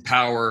size and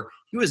power,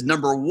 he was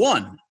number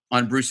 1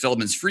 on Bruce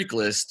Feldman's freak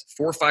list,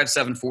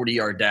 4.57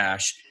 40-yard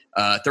dash.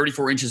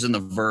 34 inches in the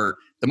vert.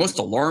 The most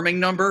alarming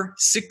number,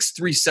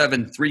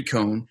 6.37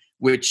 3-cone,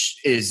 which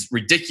is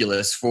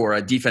ridiculous for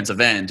a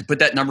defensive end. To put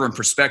that number in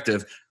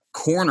perspective,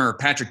 corner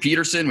Patrick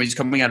Peterson, when he's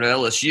coming out of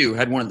LSU,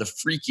 had one of the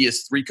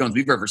freakiest 3-cones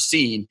we've ever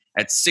seen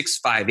at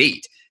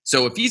 6.58.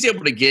 So if he's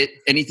able to get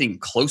anything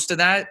close to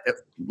that,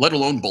 let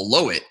alone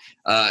below it,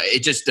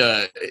 it just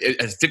at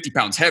 50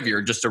 pounds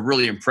heavier, just a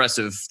really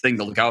impressive thing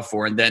to look out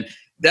for. And then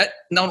that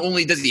not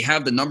only does he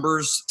have the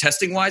numbers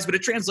testing wise, but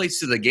it translates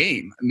to the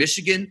game.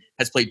 Michigan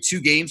has played 2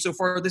 games so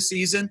far this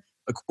season.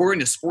 According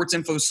to Sports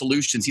Info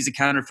Solutions, he's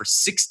accounted for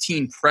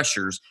 16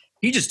 pressures.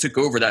 He just took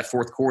over that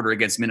fourth quarter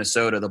against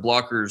Minnesota. The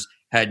blockers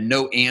had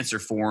no answer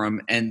for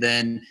him. And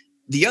then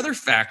the other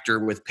factor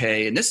with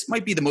Paye, and this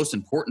might be the most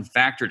important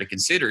factor to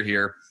consider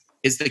here,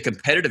 is the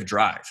competitive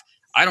drive.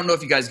 I don't know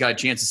if you guys got a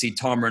chance to see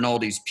Tom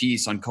Rinaldi's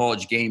piece on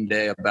College Game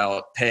Day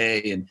about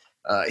Paye and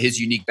his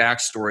unique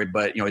backstory,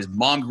 but his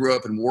mom grew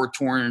up in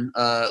war-torn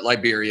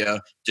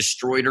Liberia,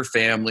 destroyed her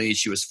family.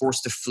 She was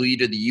forced to flee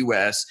to the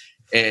U.S.,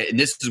 and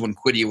this is when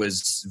Kwity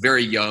was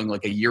very young,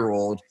 like a year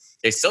old.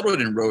 They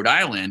settled in Rhode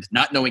Island,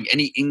 not knowing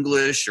any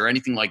English or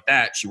anything like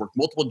that. She worked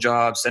multiple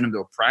jobs, sent him to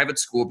a private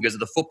school because of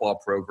the football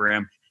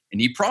program, and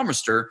he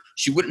promised her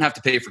she wouldn't have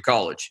to pay for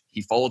college.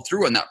 He followed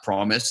through on that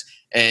promise,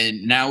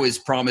 and now his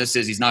promise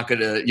is he's not going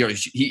to,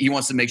 he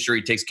wants to make sure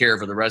he takes care of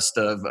her the rest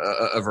of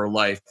her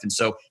life. And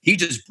so he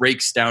just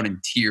breaks down in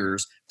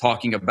tears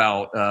talking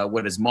about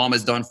what his mom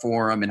has done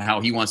for him and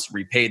how he wants to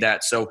repay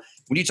that. So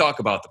when you talk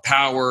about the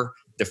power,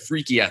 the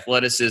freaky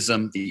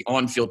athleticism, the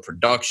on-field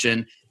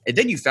production, and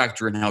then you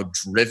factor in how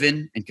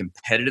driven and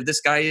competitive this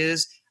guy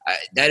is,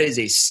 that is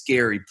a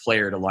scary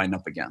player to line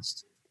up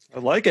against. I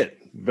like it.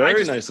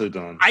 Very nicely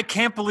done. I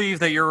can't believe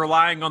that you're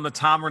relying on the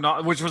Tom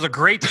Rinaldi, which was a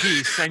great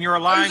piece, and you're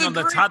relying on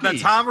the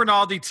Tom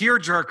Rinaldi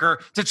tearjerker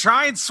to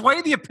try and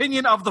sway the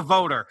opinion of the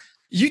voter.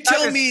 You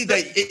tell me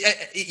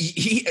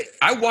that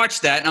I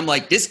watched that and I'm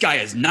like, this guy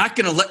is not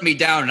going to let me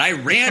down. And I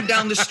ran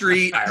down the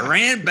street. I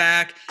ran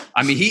back.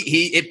 I mean,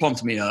 it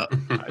pumped me up.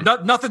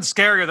 Nothing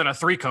scarier than a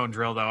 3-cone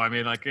drill, though. I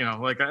mean,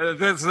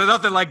 there's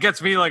nothing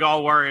gets me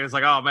all worried. It's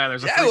like, oh man,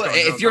 there's a 3-cone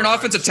drill. If you're an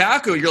offensive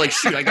tackle, you're like,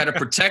 shoot, I got to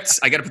protect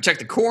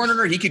the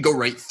corner. He could go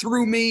right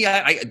through me.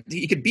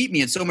 He could beat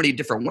me in so many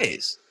different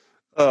ways.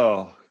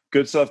 Oh,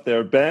 good stuff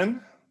there,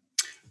 Ben.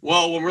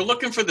 Well, when we're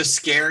looking for the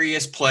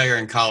scariest player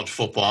in college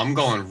football, I'm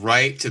going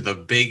right to the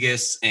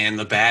biggest and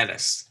the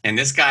baddest. And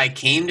this guy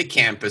came to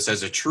campus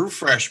as a true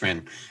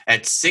freshman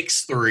at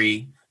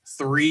 6'3",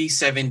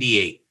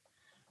 378.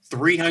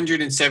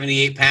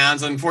 378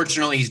 pounds.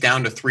 Unfortunately, he's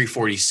down to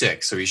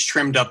 346, so he's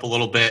trimmed up a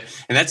little bit.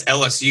 And that's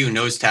LSU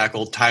nose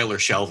tackle Tyler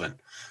Shelvin,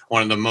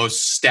 one of the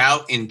most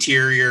stout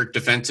interior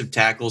defensive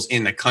tackles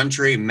in the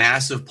country.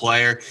 Massive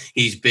player.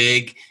 He's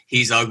big.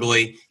 He's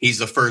ugly. He's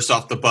the first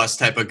off the bus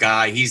type of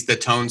guy. He's the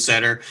tone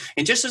setter.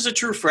 And just as a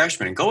true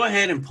freshman, go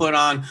ahead and put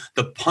on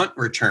the punt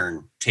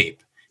return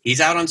tape. He's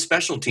out on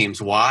special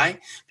teams. Why?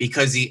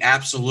 Because he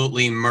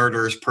absolutely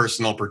murders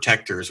personal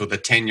protectors with a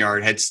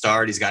 10-yard head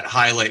start. He's got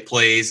highlight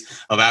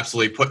plays of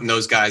absolutely putting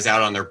those guys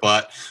out on their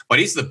butt. But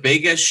he's the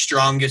biggest,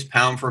 strongest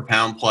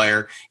pound-for-pound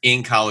player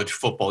in college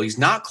football. He's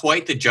not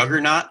quite the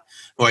juggernaut,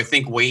 who I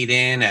think weighed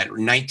in at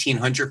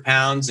 1,900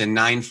 pounds and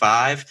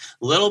 9'5",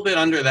 a little bit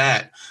under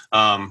that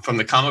from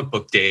the comic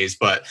book days.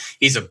 But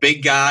he's a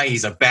big guy.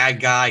 He's a bad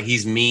guy.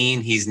 He's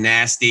mean. He's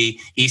nasty.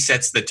 He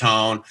sets the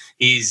tone.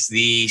 He's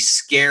the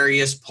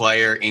scariest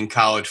player in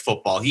college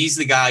football. He's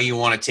the guy you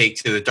want to take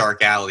to the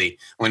dark alley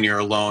when you're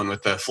alone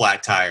with a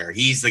flat tire.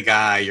 He's the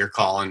guy you're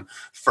calling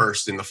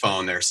first in the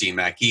phone there,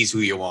 C-Mac. He's who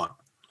you want.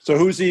 So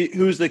who's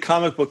the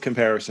comic book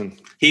comparison?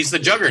 He's the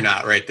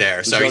juggernaut right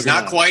there. So he's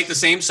not quite the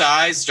same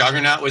size.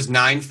 Juggernaut was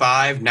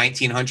 9'5",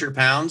 1,900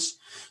 pounds.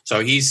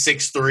 So he's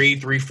 6'3",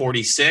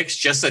 346,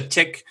 just a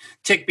tick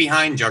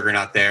behind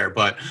Juggernaut there,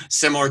 but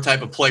similar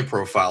type of play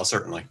profile,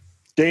 certainly.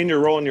 Dane, you're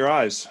rolling your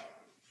eyes.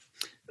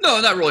 No,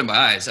 not rolling my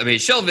eyes. I mean,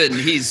 Shelvin,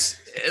 he's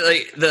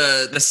like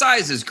the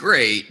size is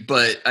great,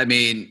 but I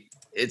mean,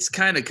 it's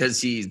kind of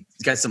because he's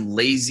got some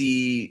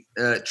lazy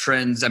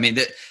trends. I mean,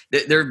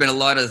 there have been a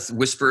lot of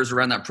whispers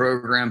around that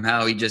program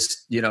how he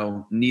just,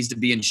 needs to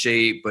be in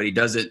shape, but he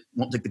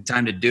won't take the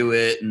time to do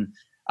it. And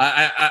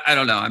I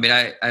don't know. I mean,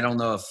 I don't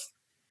know if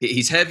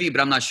he's heavy,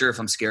 but I'm not sure if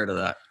I'm scared of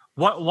that.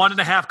 What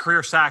 1.5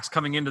 career sacks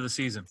coming into the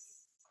season?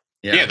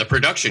 Yeah, the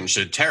production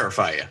should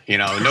terrify you.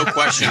 No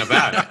question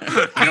about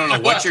it. You don't know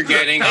what you're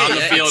getting on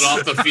the field,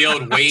 off the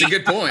field, weight, that's a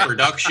good point.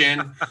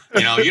 production.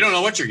 You don't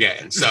know what you're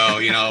getting. So,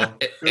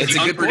 it's a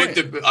good point.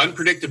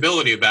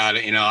 Unpredictability about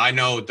it. I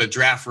know the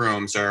draft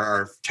rooms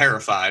are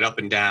terrified up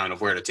and down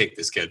of where to take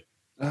this kid.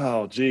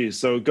 Oh, geez.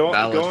 So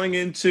going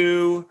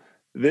into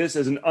this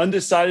as an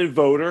undecided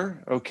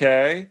voter,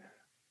 okay,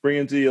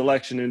 bringing the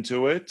election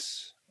into it.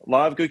 A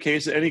lot of good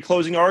cases. Any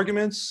closing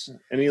arguments?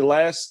 Any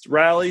last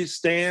rally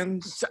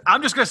stands?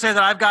 I'm just going to say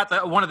that I've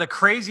got one of the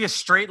craziest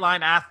straight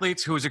line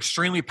athletes who is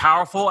extremely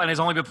powerful and has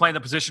only been playing the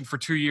position for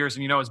 2 years,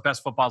 and his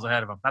best football's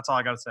ahead of him. That's all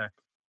I got to say.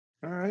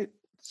 All right.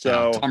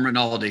 So Tom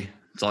Rinaldi.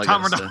 That's all I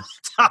got to say.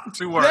 Top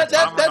 2 words.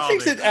 That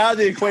takes it out of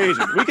the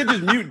equation. We could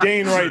just mute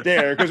Dane right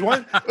there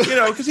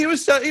because he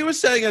was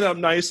setting it up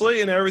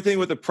nicely and everything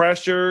with the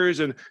pressures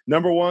and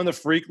number 1 the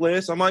freak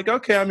list. I'm like,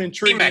 okay, I'm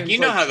intrigued. Mac, you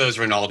know how those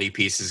Rinaldi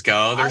pieces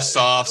go. They're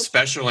soft,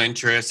 special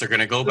interests. They're going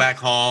to go back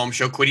home,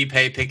 show Kwity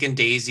Paye picking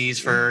daisies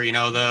for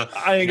the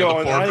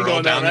poor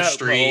girl down the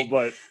street.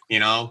 But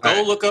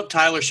go look up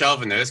Tyler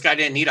Shelvin there. This guy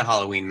didn't need a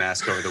Halloween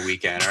mask over the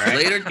weekend. All right,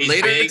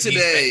 later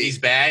today, he's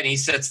bad and he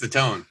sets the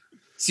tone.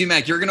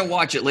 C-Mac, you're going to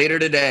watch it later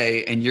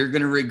today, and you're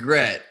going to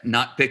regret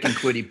not picking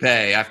Kwity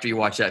Paye after you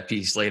watch that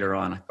piece later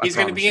on. He's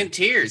going to be in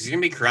tears. He's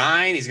going to be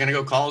crying. He's going to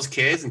go call his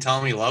kids and tell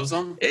them he loves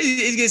them.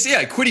 He's going to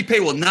say, Kwity Paye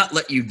will not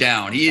let you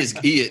down.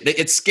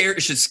 It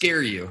should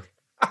scare you.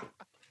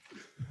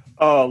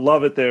 Oh,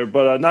 love it there.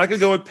 But not going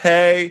to go with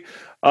Paye.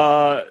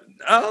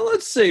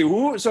 Let's see.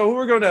 Who are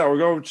we going now? We're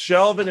going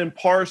Shelvin and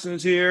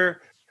Parsons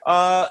here.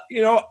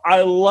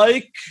 I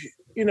like –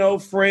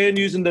 Fran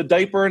using the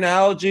diaper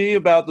analogy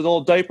about the little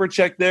diaper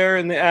check there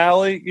in the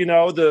alley,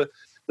 the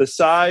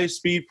size,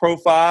 speed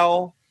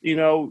profile,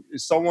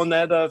 is someone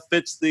that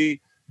fits the,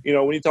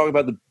 when you talk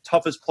about the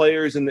toughest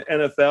players in the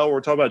NFL, we're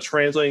talking about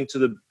translating to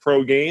the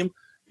pro game.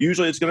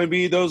 Usually it's going to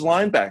be those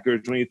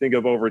linebackers when you think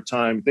of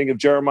overtime. Think of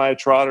Jeremiah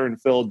Trotter in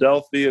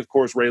Philadelphia, of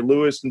course, Ray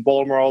Lewis in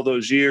Baltimore all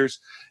those years.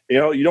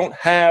 You don't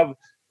have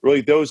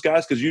really those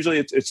guys because usually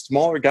it's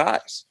smaller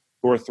guys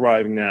who are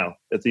thriving now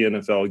at the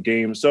NFL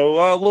game. So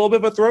a little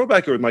bit of a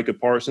throwback here with Micah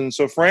Parsons.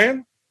 So,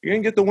 Fran, you're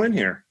going to get the win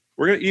here.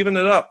 We're going to even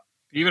it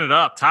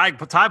up.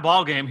 Tie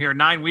ball game here,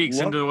 9 weeks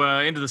into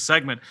the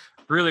segment.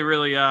 Really,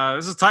 really,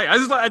 this is tight.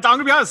 I'm going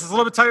to be honest, it's a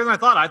little bit tighter than I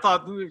thought. I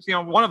thought,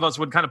 one of us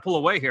would kind of pull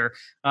away here.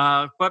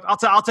 But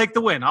I'll take the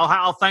win.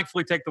 I'll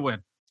thankfully take the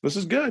win. This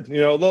is good.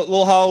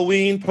 Little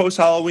Halloween,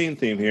 post-Halloween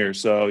theme here.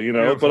 So,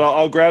 but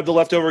I'll grab the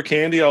leftover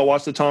candy. I'll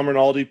watch the Tom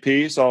Rinaldi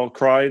piece. I'll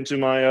cry into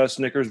my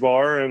Snickers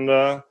bar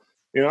and,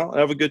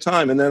 have a good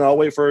time. And then I'll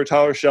wait for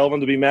Tyler Shelvin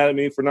to be mad at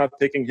me for not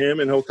picking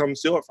him, and he'll come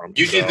steal it from me.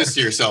 You did this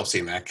to yourself,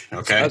 C-Mac.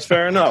 Okay. That's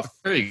fair enough.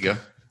 There you go.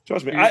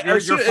 Trust me. You're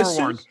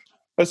forewarned.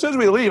 As soon as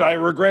we leave, I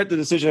regret the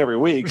decision every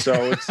week. So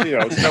it's,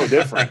 it's no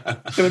different.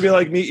 It's going to be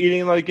like me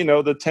eating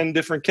the 10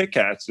 different Kit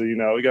Kats. So, you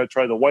got to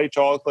try the white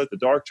chocolate, the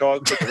dark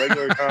chocolate, the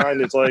regular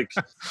kind. It's like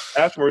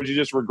afterwards you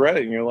just regret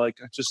it. And you're like,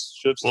 I just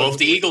should have. Well, if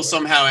the Eagles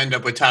somehow end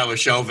up with Tyler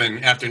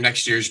Shelvin after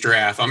next year's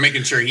draft, I'm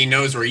making sure he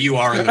knows where you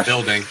are in the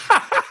building.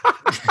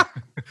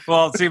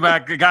 Well,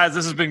 C-Mac, guys,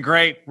 this has been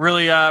great.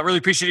 Really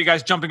appreciate you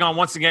guys jumping on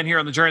once again here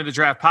on the Journey to the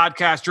Draft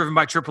podcast, driven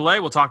by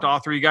AAA. We'll talk to all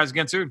 3 of you guys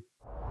again soon.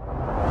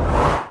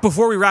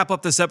 Before we wrap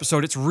up this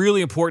episode, it's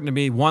really important to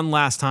me one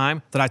last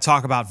time that I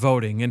talk about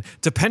voting. And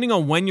depending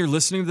on when you're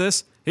listening to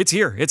this, it's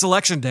here. It's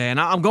election day. And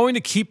I'm going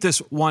to keep this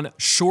one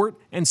short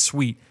and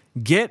sweet.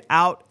 Get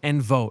out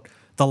and vote.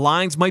 The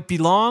lines might be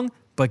long,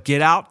 but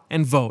get out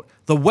and vote.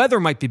 The weather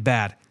might be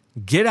bad.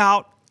 Get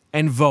out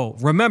and vote.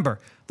 Remember,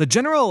 the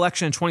general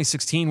election in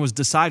 2016 was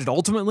decided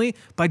ultimately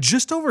by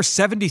just over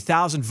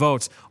 70,000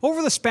 votes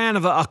over the span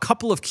of a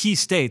couple of key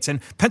states. And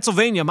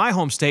Pennsylvania, my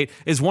home state,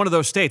 is one of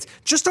those states.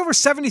 Just over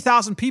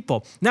 70,000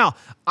 people. Now,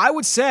 I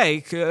would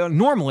say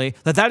normally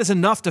that is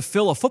enough to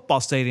fill a football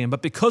stadium,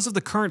 but because of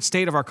the current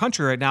state of our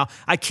country right now,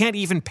 I can't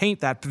even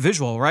paint that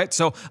visual, right?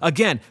 So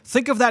again,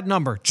 think of that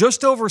number,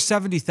 just over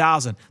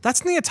 70,000.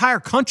 That's in the entire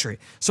country.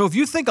 So if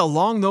you think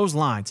along those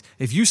lines,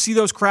 if you see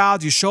those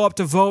crowds, you show up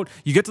to vote,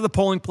 you get to the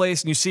polling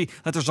place and you see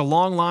that there's a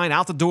long line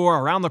out the door,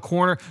 around the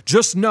corner,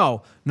 just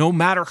know, no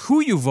matter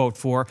who you vote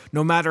for,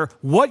 no matter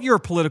what your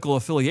political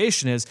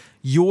affiliation is,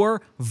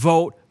 your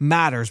vote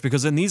matters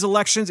because in these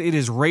elections, it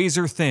is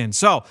razor thin.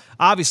 So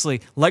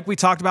obviously, like we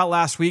talked about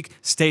last week,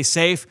 stay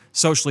safe,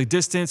 socially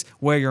distance,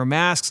 wear your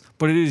masks,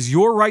 but it is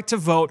your right to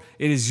vote.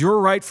 It is your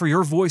right for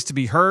your voice to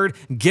be heard.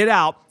 Get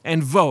out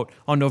and vote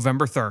on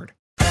November 3rd.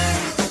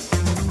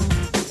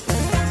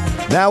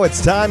 Now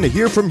it's time to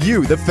hear from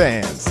you, the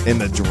fans, in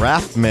the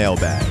Draft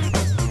Mailbag.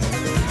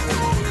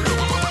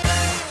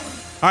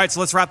 All right,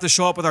 so let's wrap this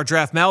show up with our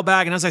draft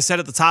mailbag. And as I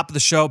said at the top of the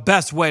show,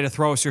 best way to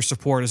throw us your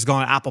support is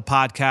going to Apple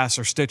Podcasts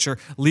or Stitcher.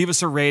 Leave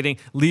us a rating.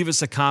 Leave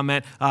us a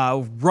comment.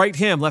 Write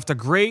him left a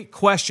great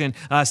question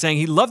saying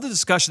he loved the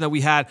discussion that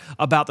we had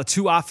about the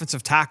two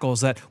offensive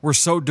tackles that were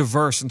so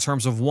diverse in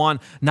terms of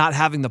one not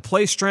having the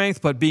play strength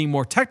but being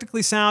more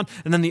technically sound,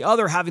 and then the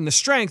other having the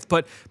strength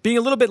but being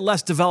a little bit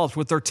less developed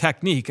with their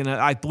technique. And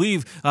I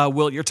believe,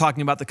 Will, you're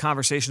talking about the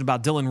conversation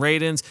about Dylan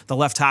Radins, the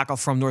left tackle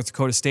from North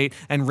Dakota State,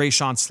 and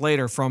Rashawn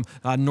Slater from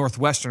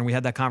Northwestern. We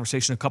had that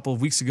conversation a couple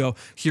of weeks ago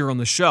here on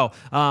the show.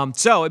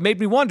 So it made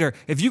me wonder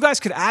if you guys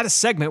could add a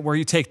segment where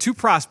you take two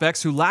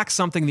prospects who lack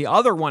something the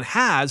other one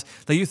has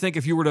that you think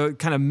if you were to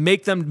kind of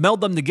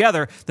meld them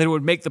together, that it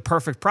would make the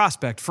perfect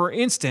prospect. For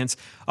instance,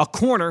 a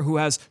corner who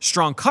has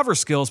strong cover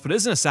skills but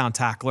isn't a sound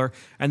tackler,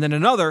 and then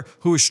another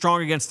who is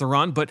strong against the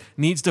run but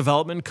needs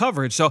development and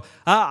coverage. So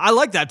I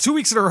like that. 2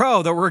 weeks in a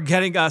row that we're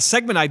getting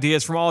segment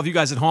ideas from all of you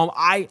guys at home.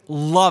 I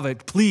love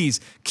it. Please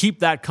keep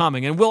that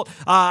coming. And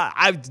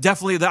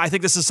I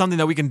think this is something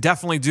that we can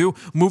definitely do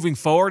moving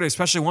forward,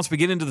 especially once we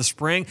get into the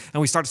spring and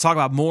we start to talk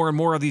about more and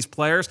more of these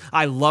players.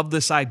 I love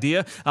this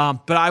idea,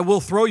 but I will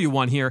throw you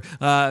one here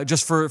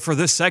just for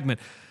this segment.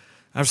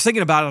 I was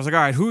thinking about it. I was like, all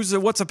right,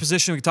 what's a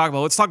position we can talk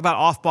about? Let's talk about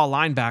off-ball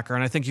linebacker.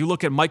 And I think you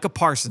look at Micah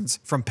Parsons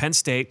from Penn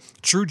State,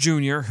 true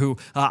junior, who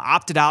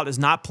opted out, is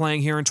not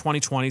playing here in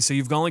 2020. So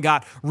you've only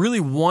got really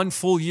 1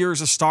 full year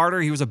as a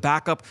starter. He was a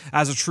backup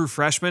as a true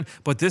freshman.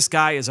 But this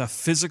guy is a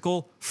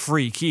physical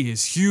freak. He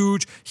is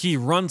huge. He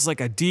runs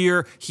like a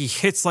deer. He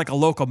hits like a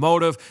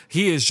locomotive.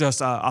 He is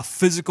just a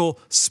physical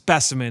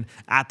specimen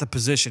at the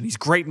position. He's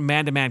great in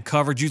man-to-man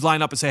coverage. You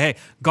line up and say, hey,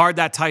 guard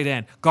that tight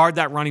end. Guard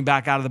that running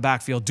back out of the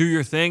backfield. Do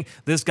your thing.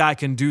 This guy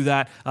can do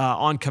that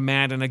on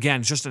command. And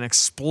again, just an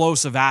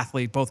explosive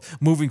athlete,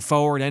 both moving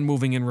forward and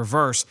moving in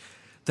reverse.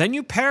 Then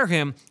you pair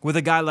him with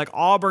a guy like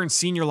Auburn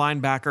senior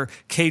linebacker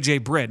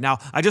KJ Britt. Now,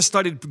 I just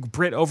studied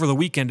Britt over the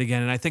weekend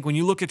again, and I think when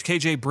you look at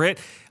KJ Britt,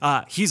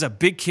 he's a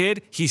big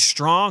kid. He's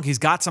strong. He's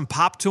got some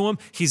pop to him.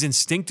 He's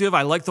instinctive.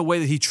 I like the way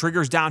that he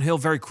triggers downhill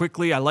very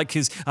quickly. I like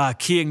his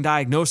key and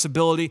diagnose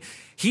ability.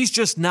 He's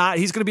just not,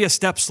 he's going to be a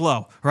step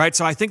slow, right?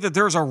 So I think that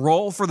there's a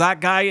role for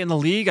that guy in the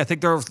league. I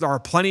think there are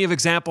plenty of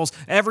examples.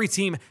 Every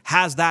team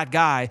has that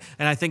guy.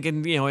 And I think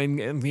in the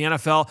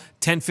NFL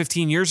 10,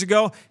 15 years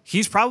ago,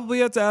 he's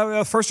probably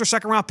a first or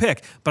second round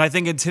pick. But I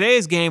think in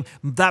today's game,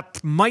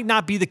 that might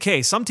not be the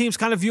case. Some teams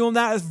kind of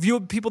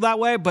view people that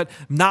way, but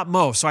not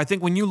most. So I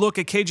think when you look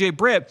at KJ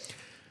Britt,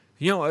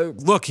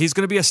 look, he's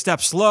going to be a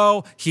step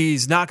slow.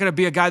 He's not going to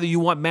be a guy that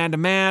you want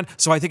man-to-man.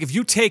 So I think if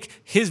you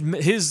take his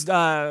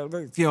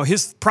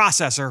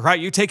processor, right,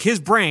 you take his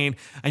brain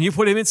and you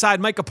put him inside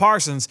Micah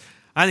Parsons,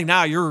 I think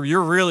now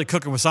you're really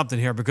cooking with something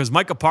here, because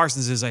Micah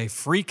Parsons is a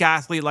freak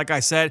athlete. Like I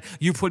said,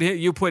 you put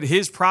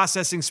his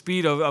processing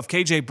speed of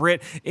KJ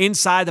Britt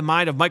inside the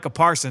mind of Micah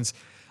Parsons.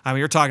 I mean,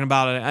 you're talking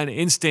about an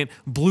instant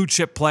blue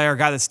chip player, a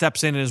guy that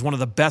steps in and is one of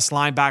the best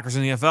linebackers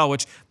in the NFL,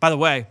 which, by the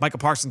way, Micah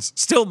Parsons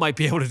still might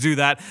be able to do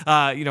that,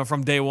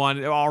 from day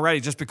one already,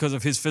 just because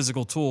of his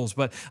physical tools.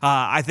 But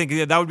I think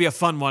that would be a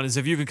fun one, is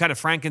if you can kind of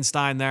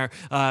Frankenstein there,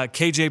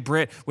 KJ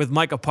Britt with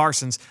Micah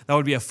Parsons, that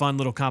would be a fun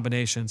little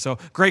combination. So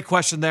great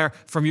question there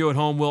from you at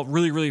home. We'll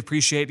really, really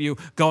appreciate you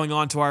going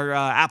on to our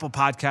Apple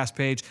Podcast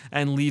page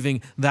and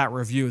leaving that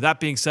review. That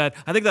being said,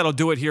 I think that'll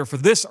do it here for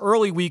this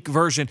early week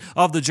version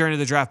of the Journey to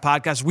the Draft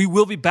podcast. We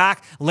will be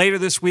back later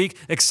this week.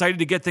 Excited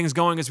to get things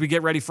going as we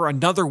get ready for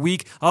another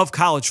week of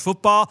college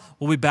football.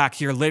 We'll be back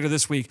here later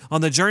this week on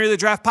the Journey to the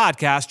Draft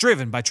podcast,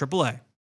 driven by AAA.